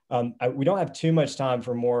 We don't have too much time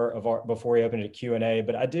for more of before we open to Q&A,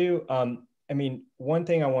 but I do. One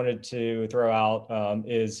thing I wanted to throw out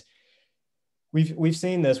is we've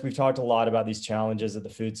seen this. We've talked a lot about these challenges that the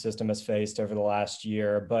food system has faced over the last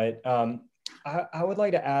year, but I would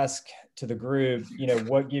like to ask to the group,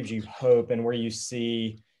 what gives you hope and where you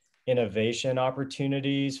see innovation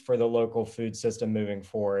opportunities for the local food system moving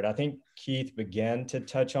forward. I think Keith began to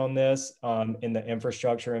touch on this in the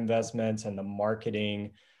infrastructure investments and the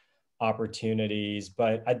marketing opportunities,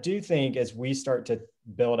 but I do think as we start to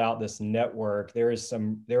build out this network, there is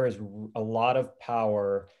a lot of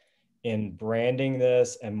power in branding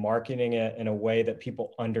this and marketing it in a way that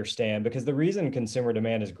people understand, because the reason consumer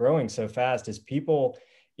demand is growing so fast is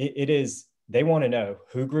they want to know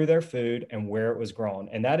who grew their food and where it was grown,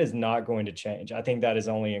 and that is not going to change. I think that is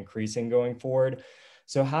only increasing going forward.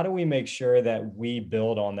 So how do we make sure that we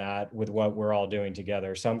build on that with what we're all doing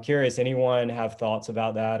together? So I'm curious, anyone have thoughts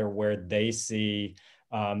about that, or where they see,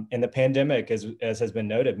 and the pandemic, as has been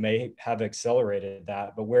noted, may have accelerated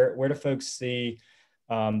that, but where do folks see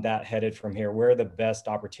that headed from here? Where are the best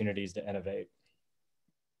opportunities to innovate?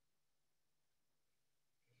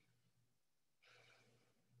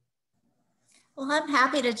 Well, I'm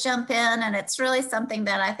happy to jump in, and it's really something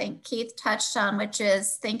that I think Keith touched on, which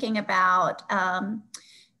is thinking about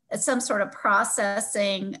some sort of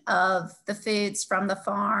processing of the foods from the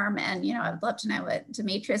farm. And, you know, I'd love to know what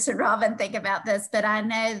Demetrius and Robin think about this, but I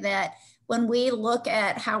know that when we look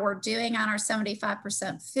at how we're doing on our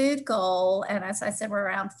 75% food goal, and as I said, we're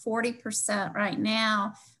around 40% right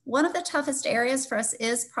now, one of the toughest areas for us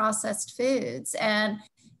is processed foods. And,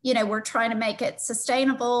 you know, we're trying to make it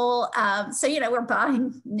sustainable. So, you know, we're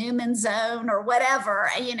buying Newman's Own or whatever,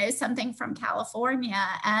 you know, something from California.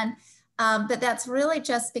 And, but that's really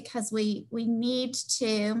just because we need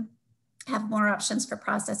to have more options for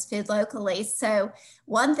processed food locally. So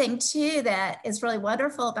one thing too that is really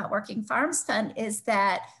wonderful about Working Farms Fund is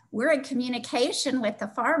that we're in communication with the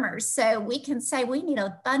farmers. So we can say we need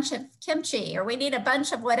a bunch of kimchi or we need a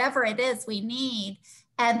bunch of whatever it is we need.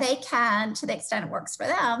 And they can, to the extent it works for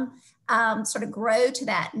them, sort of grow to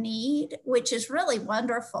that need, which is really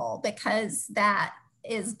wonderful because that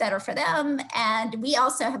is better for them. And we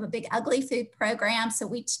also have a big ugly food program. So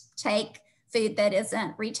we take food that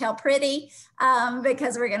isn't retail pretty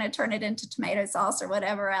because we're going to turn it into tomato sauce or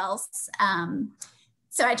whatever else.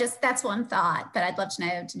 So that's one thought, but I'd love to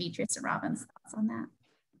know Demetrius and Robin's thoughts on that.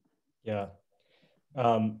 Yeah.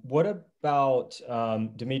 What about,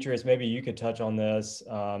 Demetrius, maybe you could touch on this,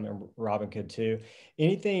 and Robin could too.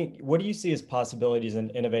 What do you see as possibilities in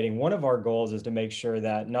innovating? One of our goals is to make sure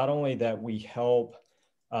that not only that we help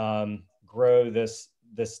grow this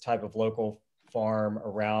type of local farm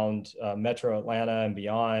around Metro Atlanta and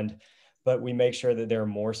beyond, but we make sure that there are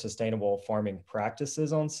more sustainable farming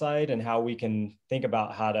practices on site and how we can think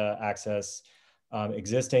about how to access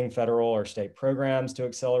existing federal or state programs to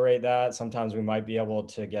accelerate that. Sometimes we might be able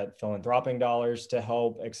to get philanthropic dollars to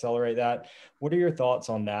help accelerate that. What are your thoughts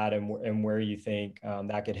on that and where you think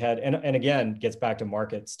that could head? And again, gets back to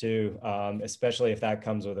markets too, especially if that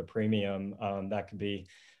comes with a premium, that could be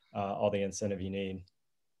all the incentive you need.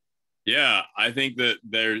 Yeah, I think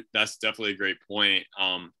that's definitely a great point.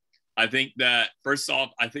 I think that first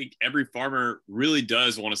off, I think every farmer really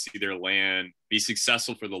does want to see their land be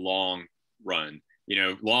successful for the long run, you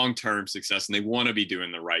know, long-term success, and they want to be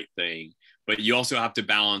doing the right thing. But you also have to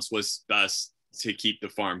balance what's best to keep the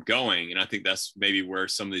farm going. And I think that's maybe where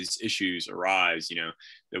some of these issues arise, you know,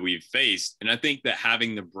 that we've faced. And I think that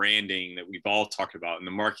having the branding that we've all talked about and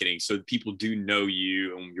the marketing so that people do know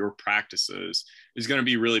you and your practices is going to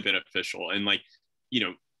be really beneficial. And like, you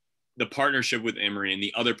know, the partnership with Emory and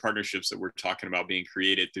the other partnerships that we're talking about being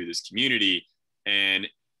created through this community, and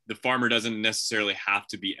the farmer doesn't necessarily have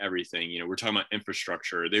to be everything. You know, we're talking about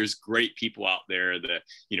infrastructure. There's great people out there that,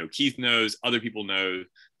 you know, Keith knows, other people know,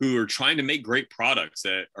 who are trying to make great products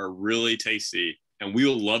that are really tasty. And we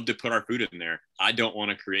will love to put our food in there. I don't want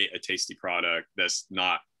to create a tasty product that's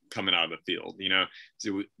not coming out of the field, you know,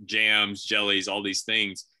 so jams, jellies, all these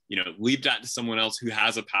things, you know, leave that to someone else who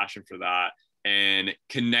has a passion for that, and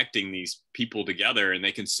connecting these people together, and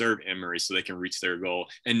they can serve Emory so they can reach their goal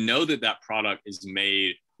and know that that product is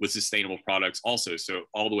made with sustainable products also. So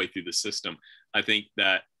all the way through the system, I think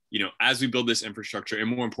that, you know, as we build this infrastructure and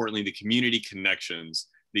more importantly, the community connections,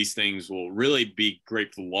 these things will really be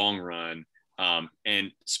great for the long run,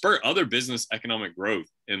 and spur other business economic growth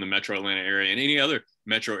in the Metro Atlanta area and any other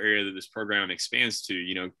metro area that this program expands to,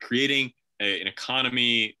 you know, creating an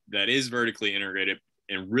economy that is vertically integrated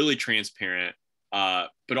and really transparent,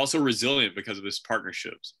 but also resilient because of this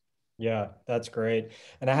partnerships. Yeah, that's great.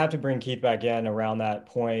 And I have to bring Keith back in around that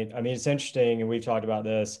point. I mean, it's interesting, and we've talked about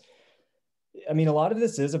this. I mean, a lot of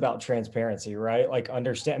this is about transparency, right? Like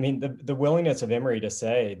understand, I mean, the willingness of Emory to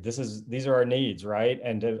say, these are our needs, right?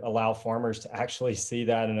 And to allow farmers to actually see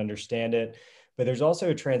that and understand it. But there's also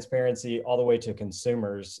a transparency all the way to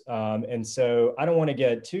consumers. And so I don't want to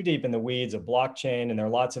get too deep in the weeds of blockchain, and there are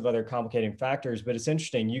lots of other complicating factors, but it's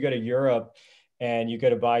interesting. You go to Europe and you go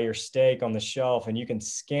to buy your steak on the shelf and you can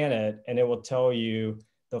scan it and it will tell you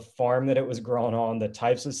the farm that it was grown on, the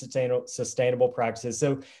types of sustainable practices.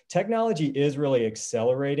 So technology is really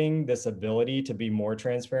accelerating this ability to be more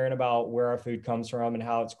transparent about where our food comes from and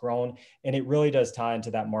how it's grown. And it really does tie into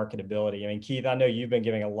that marketability. I mean, Keith, I know you've been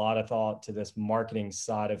giving a lot of thought to this marketing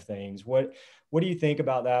side of things. What do you think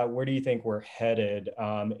about that? Where do you think we're headed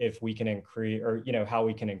if we can increase, or, you know, how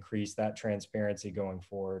we can increase that transparency going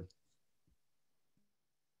forward?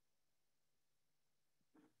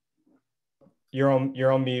 You're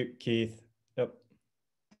on mute, Keith. Yep.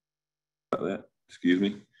 Excuse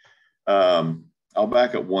me. I'll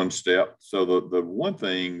back up one step. So the one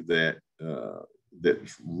thing that's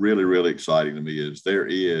really, really exciting to me is there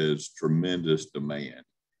is tremendous demand.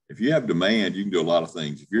 If you have demand, you can do a lot of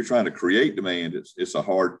things. If you're trying to create demand, it's a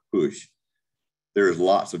hard push. there is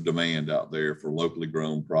lots of demand out there for locally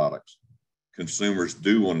grown products. Consumers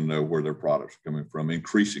do want to know where their products are coming from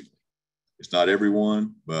increasingly. It's not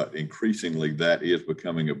everyone, but increasingly that is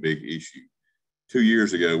becoming a big issue. 2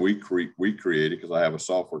 years ago, we created, because I have a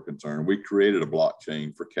software concern, we created a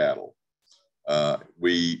blockchain for cattle.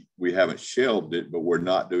 We haven't shelved it, but we're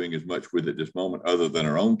not doing as much with it this moment other than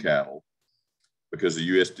our own cattle, because the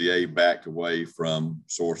USDA backed away from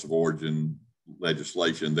source of origin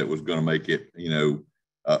legislation that was going to make it,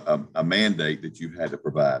 a mandate that you had to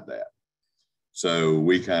provide that. So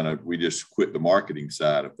we just quit the marketing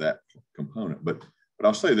side of that component. But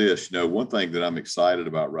I'll say this, one thing that I'm excited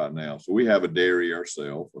about right now. So we have a dairy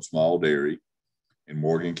ourselves, a small dairy in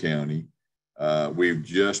Morgan County. We've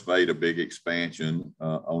just made a big expansion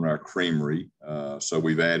on our creamery. So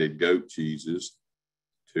we've added goat cheeses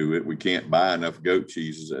to it. We can't buy enough goat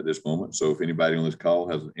cheeses at this moment. So if anybody on this call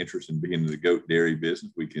has an interest in being in the goat dairy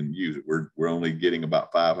business, we can use it. We're only getting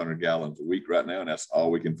about 500 gallons a week right now, and that's all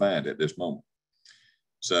we can find at this moment.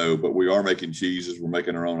 So, but we are making cheeses. We're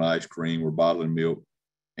making our own ice cream. We're bottling milk,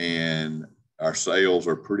 and our sales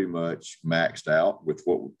are pretty much maxed out with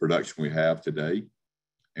what production we have today.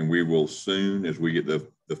 And we will soon, as we get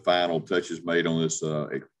the final touches made on this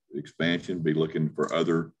expansion, be looking for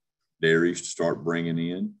other dairies to start bringing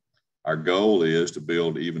in. Our goal is to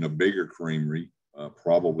build even a bigger creamery,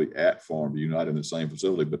 probably at Farm View, not in the same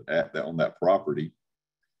facility, but on that property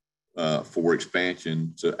for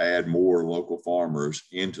expansion to add more local farmers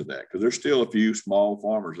into that. Because there's still a few small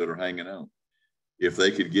farmers that are hanging on. If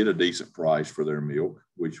they could get a decent price for their milk,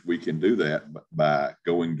 which we can do that by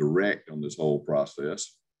going direct on this whole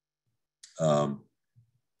process,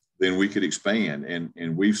 then we could expand.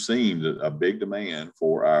 And we've seen a big demand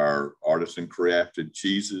for our artisan crafted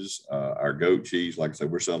cheeses, our goat cheese. Like I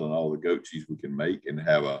said, we're selling all the goat cheese we can make and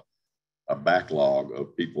have a backlog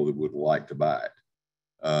of people that would like to buy it.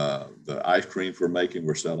 The ice creams we're making,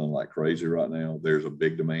 we're selling like crazy right now. There's a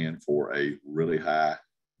big demand for a really high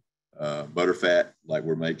butterfat, like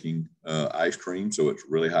we're making ice cream. So it's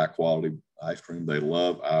really high quality ice cream. They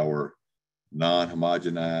love our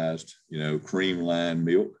non-homogenized, cream line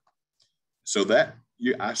milk. So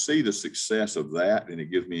I see the success of that, and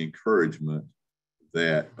it gives me encouragement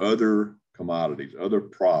that other commodities, other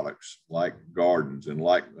products like gardens and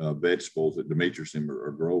like vegetables that Demetrius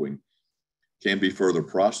are growing can be further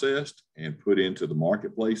processed and put into the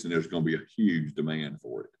marketplace, and there's going to be a huge demand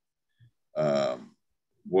for it.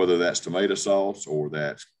 Whether that's tomato sauce or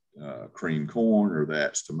that's cream corn or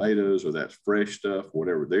that's tomatoes or that's fresh stuff,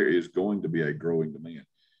 whatever, there is going to be a growing demand.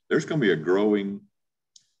 There's going to be a growing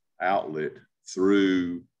outlet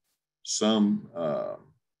through some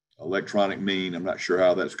electronic mean. I'm not sure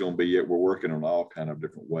how that's going to be yet. We're working on all kind of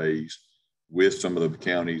different ways with some of the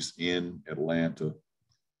counties in Atlanta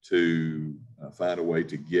to find a way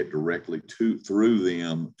to get directly through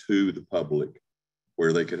them to the public,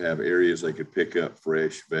 where they could have areas they could pick up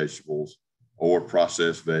fresh vegetables or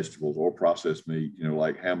processed vegetables or processed meat,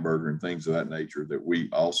 like hamburger and things of that nature that we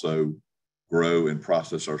also grow and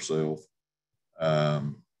process ourselves.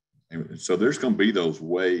 And so there's going to be those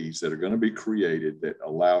ways that are going to be created that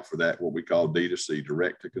allow for that, what we call D2C,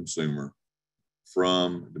 direct to consumer,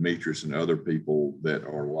 from Demetrius and other people that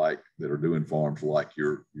are doing farms like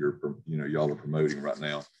y'all are promoting right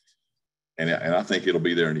now. And I think it'll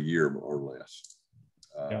be there in a year or less.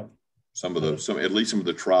 Yeah. At least some of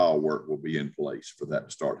the trial work will be in place for that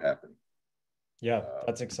to start happening. Yeah,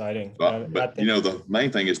 that's exciting. But the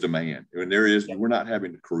main thing is demand. We're not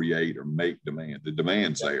having to create or make demand. The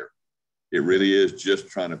demand's there. It really is just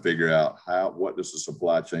trying to figure out what does the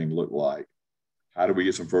supply chain look like? How do we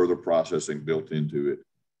get some further processing built into it?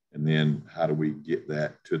 And then how do we get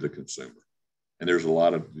that to the consumer? And there's a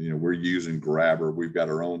lot of, we're using Grabber. We've got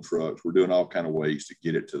our own trucks. We're doing all kind of ways to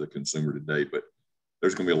get it to the consumer today, but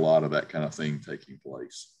there's going to be a lot of that kind of thing taking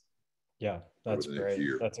place. Yeah, that's great.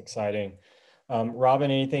 That's exciting. Robin,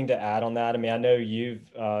 anything to add on that? I mean, I know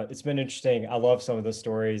it's been interesting. I love some of the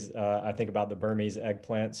stories. I think about the Burmese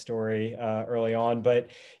eggplant story early on, but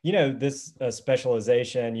this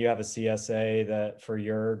specialization, you have a CSA that for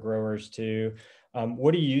your growers too.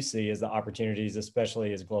 What do you see as the opportunities,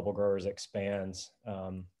 especially as Global Growers expands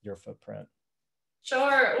your footprint?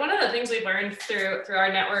 Sure. One of the things we've learned through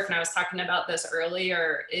our network, and I was talking about this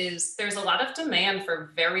earlier, is there's a lot of demand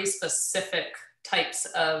for very specific types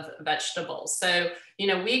of vegetables. So,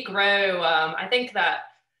 we grow, I think that,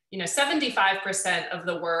 75% of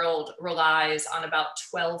the world relies on about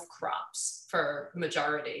 12 crops for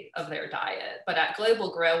majority of their diet. But at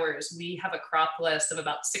Global Growers, we have a crop list of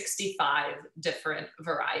about 65 different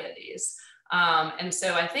varieties. And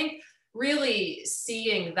so I think really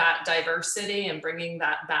seeing that diversity and bringing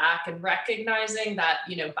that back and recognizing that,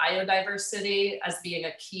 biodiversity as being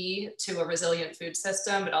a key to a resilient food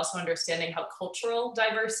system, but also understanding how cultural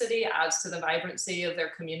diversity adds to the vibrancy of their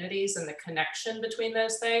communities and the connection between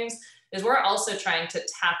those things, is we're also trying to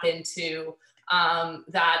tap into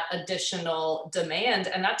that additional demand.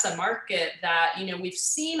 And that's a market that, we've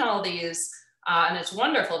seen all these, and it's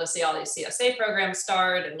wonderful to see all these CSA programs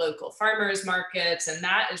start and local farmers markets, and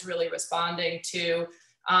that is really responding to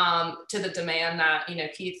the demand that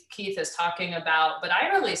Keith is talking about. But I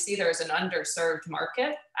really see there's an underserved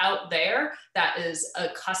market out there that is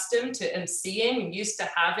accustomed to and seeing, used to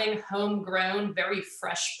having homegrown, very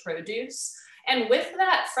fresh produce. And with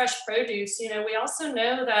that fresh produce, we also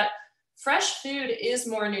know that fresh food is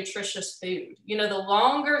more nutritious food. The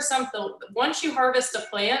longer once you harvest a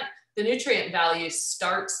plant, the nutrient value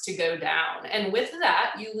starts to go down. And with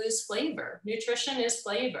that, you lose flavor. Nutrition is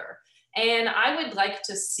flavor. And I would like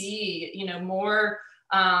to see, more,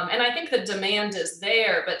 and I think the demand is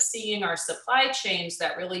there, but seeing our supply chains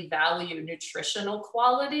that really value nutritional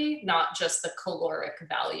quality, not just the caloric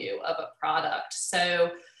value of a product.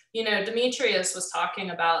 So, Demetrius was talking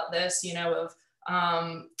about this,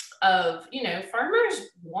 farmers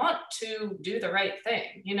want to do the right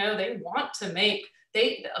thing. They want to make,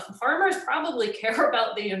 farmers probably care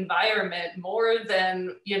about the environment more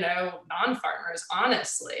than, non-farmers,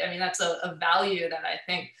 honestly. I mean, that's a value that I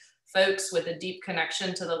think folks with a deep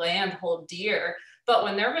connection to the land hold dear. But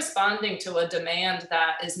when they're responding to a demand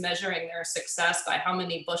that is measuring their success by how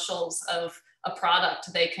many bushels of a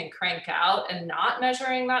product they can crank out, and not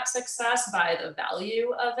measuring that success by the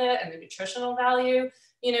value of it and the nutritional value,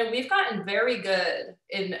 we've gotten very good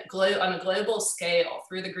on a global scale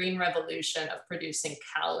through the Green Revolution of producing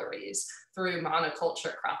calories through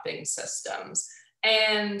monoculture cropping systems.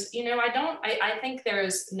 And, I think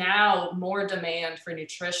there's now more demand for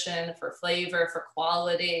nutrition, for flavor, for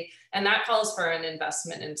quality, and that calls for an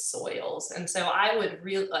investment in soils. And so I would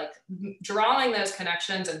really like drawing those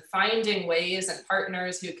connections and finding ways and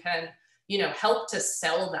partners who can, help to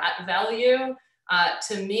sell that value.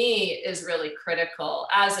 To me is really critical,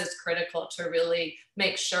 as is critical to really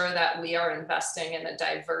make sure that we are investing in a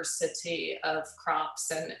diversity of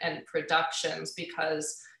crops and productions,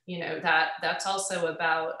 because that's also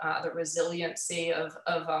about the resiliency of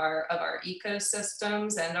our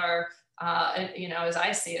ecosystems and our as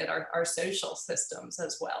I see it, our social systems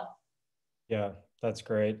as well. Yeah, that's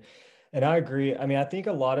great. And I agree. I mean, I think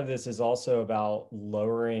a lot of this is also about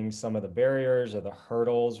lowering some of the barriers or the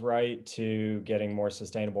hurdles, right, to getting more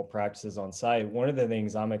sustainable practices on site. One of the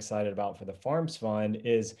things I'm excited about for the Farms Fund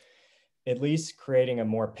is at least creating a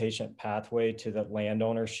more patient pathway to the land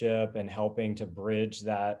ownership and helping to bridge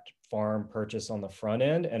that farm purchase on the front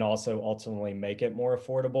end, and also ultimately make it more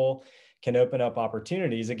affordable, can open up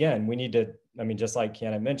opportunities. Again, we need to, just like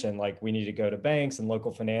Kiana mentioned, like we need to go to banks and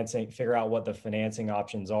local financing, figure out what the financing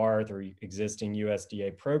options are through existing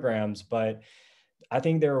USDA programs. But I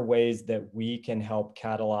think there are ways that we can help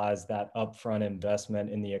catalyze that upfront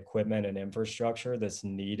investment in the equipment and infrastructure that's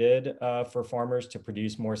needed for farmers to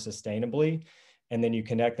produce more sustainably. And then you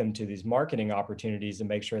connect them to these marketing opportunities and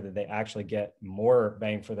make sure that they actually get more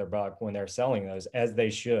bang for their buck when they're selling those, as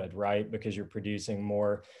they should, right? Because you're producing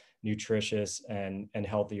more nutritious and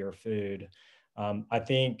healthier food. I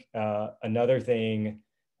think another thing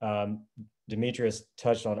Demetrius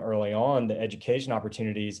touched on early on, the education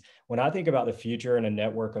opportunities. When I think about the future and a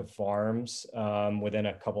network of farms within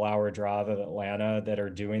a couple-hour drive of Atlanta that are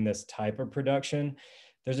doing this type of production,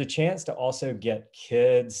 there's a chance to also get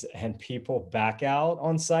kids and people back out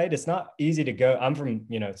on site. It's not easy to go. I'm from,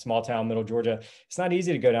 small town, middle Georgia. It's not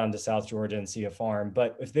easy to go down to South Georgia and see a farm.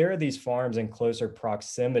 But if there are these farms in closer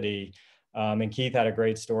proximity, and Keith had a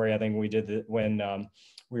great story, I think we did when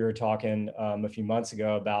we were talking a few months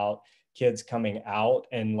ago about kids coming out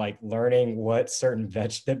and like learning what certain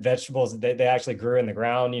vegetables they actually grew in the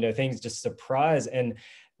ground, things just surprise. And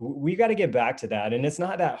we got to get back to that. And it's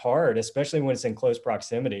not that hard, especially when it's in close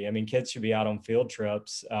proximity. Kids should be out on field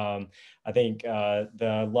trips. I think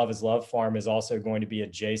the Love is Love farm is also going to be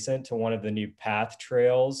adjacent to one of the new path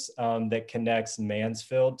trails that connects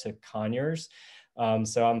Mansfield to Conyers.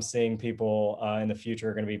 So I'm seeing people in the future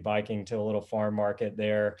are going to be biking to a little farm market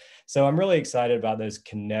there. So I'm really excited about those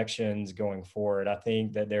connections going forward. I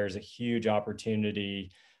think that there's a huge opportunity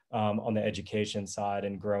on the education side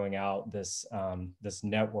and growing out this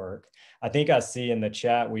network. I think I see in the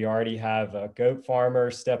chat, we already have a goat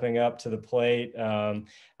farmer stepping up to the plate. I'm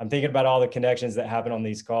thinking about all the connections that happen on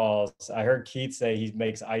these calls. I heard Keith say he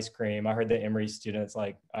makes ice cream. I heard the Emory students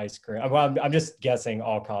like ice cream. Well, I'm just guessing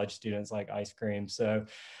all college students like ice cream. So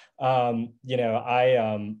you know,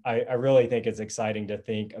 I really think it's exciting to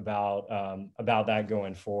think about that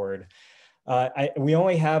going forward. We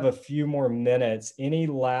only have a few more minutes. Any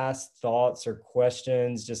last thoughts or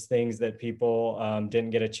questions, just things that people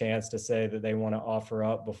didn't get a chance to say that they want to offer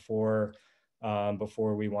up before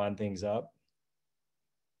we wind things up?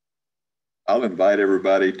 I'll invite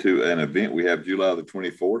everybody to an event we have July the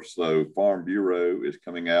 24th. So Farm Bureau is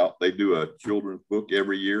coming out. They do a children's book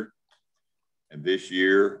every year. And this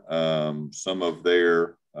year, some of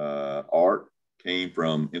their art came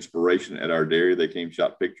from inspiration at our dairy. They came,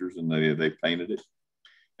 shot pictures, and they painted it.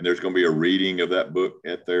 And there's going to be a reading of that book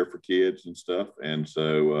at there for kids and stuff. And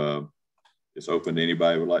so it's open to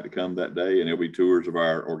anybody who would like to come that day. And there'll be tours of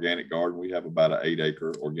our organic garden. We have about an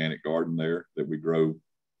 8-acre organic garden there that we grow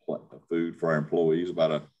food for our employees,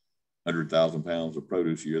 about 100,000 pounds of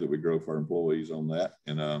produce a year that we grow for our employees on that.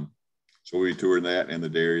 And so we'll be touring that and the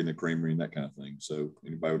dairy and the creamery and that kind of thing. So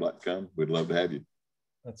anybody would like to come, we'd love to have you.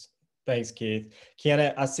 Thanks, Keith.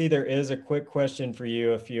 Kiana, I see there is a quick question for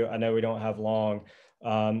you. I know we don't have long.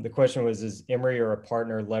 The question was, is Emory or a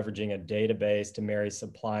partner leveraging a database to marry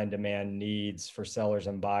supply and demand needs for sellers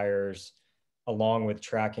and buyers, along with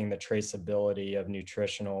tracking the traceability of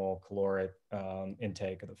nutritional caloric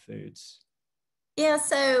intake of the foods? Yeah,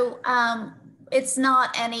 so it's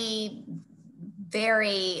not any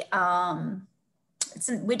very,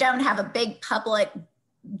 we don't have a big public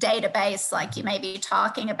database like you may be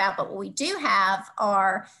talking about, but what we do have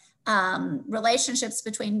are relationships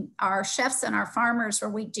between our chefs and our farmers,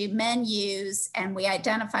 where we do menus and we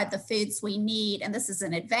identify the foods we need, and this is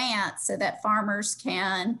in advance so that farmers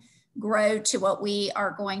can grow to what we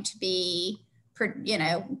are going to be, you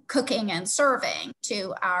know, cooking and serving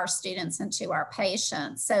to our students and to our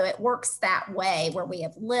patients. So it works that way, where we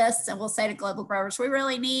have lists and we'll say to global growers, we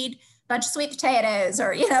really need a bunch of sweet potatoes,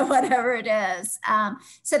 or, you know, whatever it is.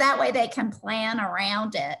 So that way they can plan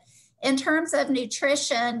around it. In terms of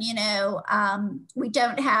nutrition, you know, we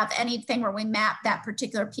don't have anything where we map that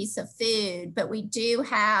particular piece of food, but we do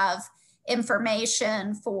have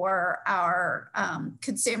information for our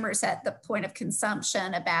consumers at the point of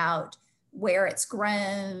consumption about where it's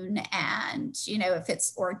grown, and, you know, if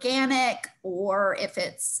it's organic or if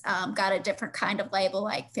it's got a different kind of label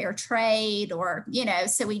like fair trade, or, you know,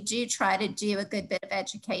 so we do try to do a good bit of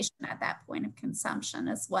education at that point of consumption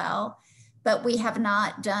as well. But we have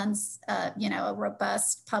not done, you know, a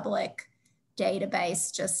robust public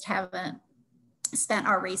database, just haven't spent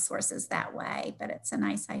our resources that way, but it's a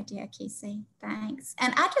nice idea, Kesey. Thanks.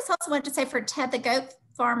 And I just also wanted to say, for Ted the goat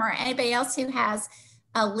farmer, or anybody else who has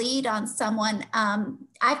a lead on someone, I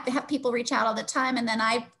have people reach out all the time, and then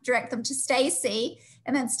I direct them to Stacy,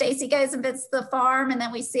 and then Stacy goes and visits the farm, and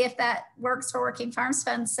then we see if that works for Working Farms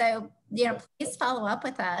Fund. So, you know, please follow up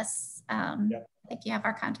with us. If you have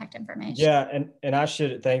our contact information. Yeah, and I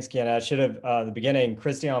should, thanks, Ken. I should have at the beginning,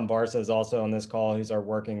 Christian Barca is also on this call. He's our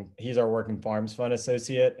Working Farms Fund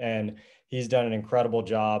associate, and he's done an incredible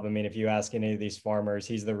job. I mean, if you ask any of these farmers,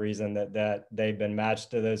 he's the reason that they've been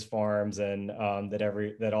matched to those farms, and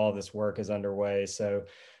that all of this work is underway. So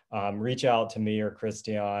reach out to me or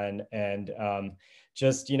Christian, and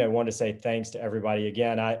just, you know, want to say thanks to everybody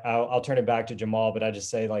again. I'll turn it back to Jamal, but I just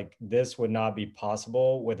say, like, this would not be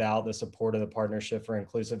possible without the support of the Partnership for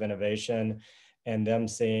Inclusive Innovation, and them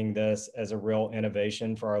seeing this as a real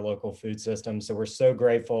innovation for our local food system. So we're so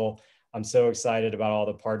grateful. I'm so excited about all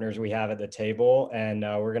the partners we have at the table, and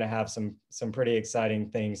we're going to have some pretty exciting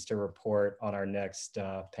things to report on our next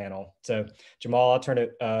panel. So Jamal, I'll turn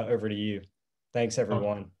it over to you. Thanks,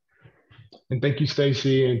 everyone. And thank you,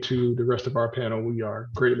 Stacy, and to the rest of our panel. We are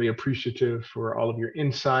greatly appreciative for all of your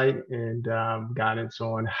insight and guidance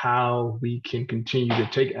on how we can continue to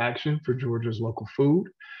take action for Georgia's local food.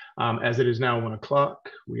 As it is now 1 o'clock,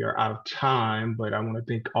 we are out of time, but I want to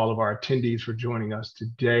thank all of our attendees for joining us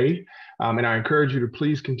today. And I encourage you to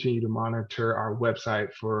please continue to monitor our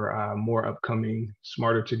website for more upcoming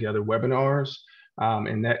Smarter Together webinars.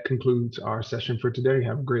 And that concludes our session for today.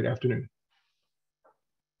 Have a great afternoon.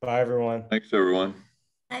 Bye, everyone. Thanks, everyone.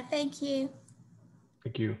 Thank you.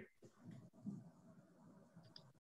 Thank you.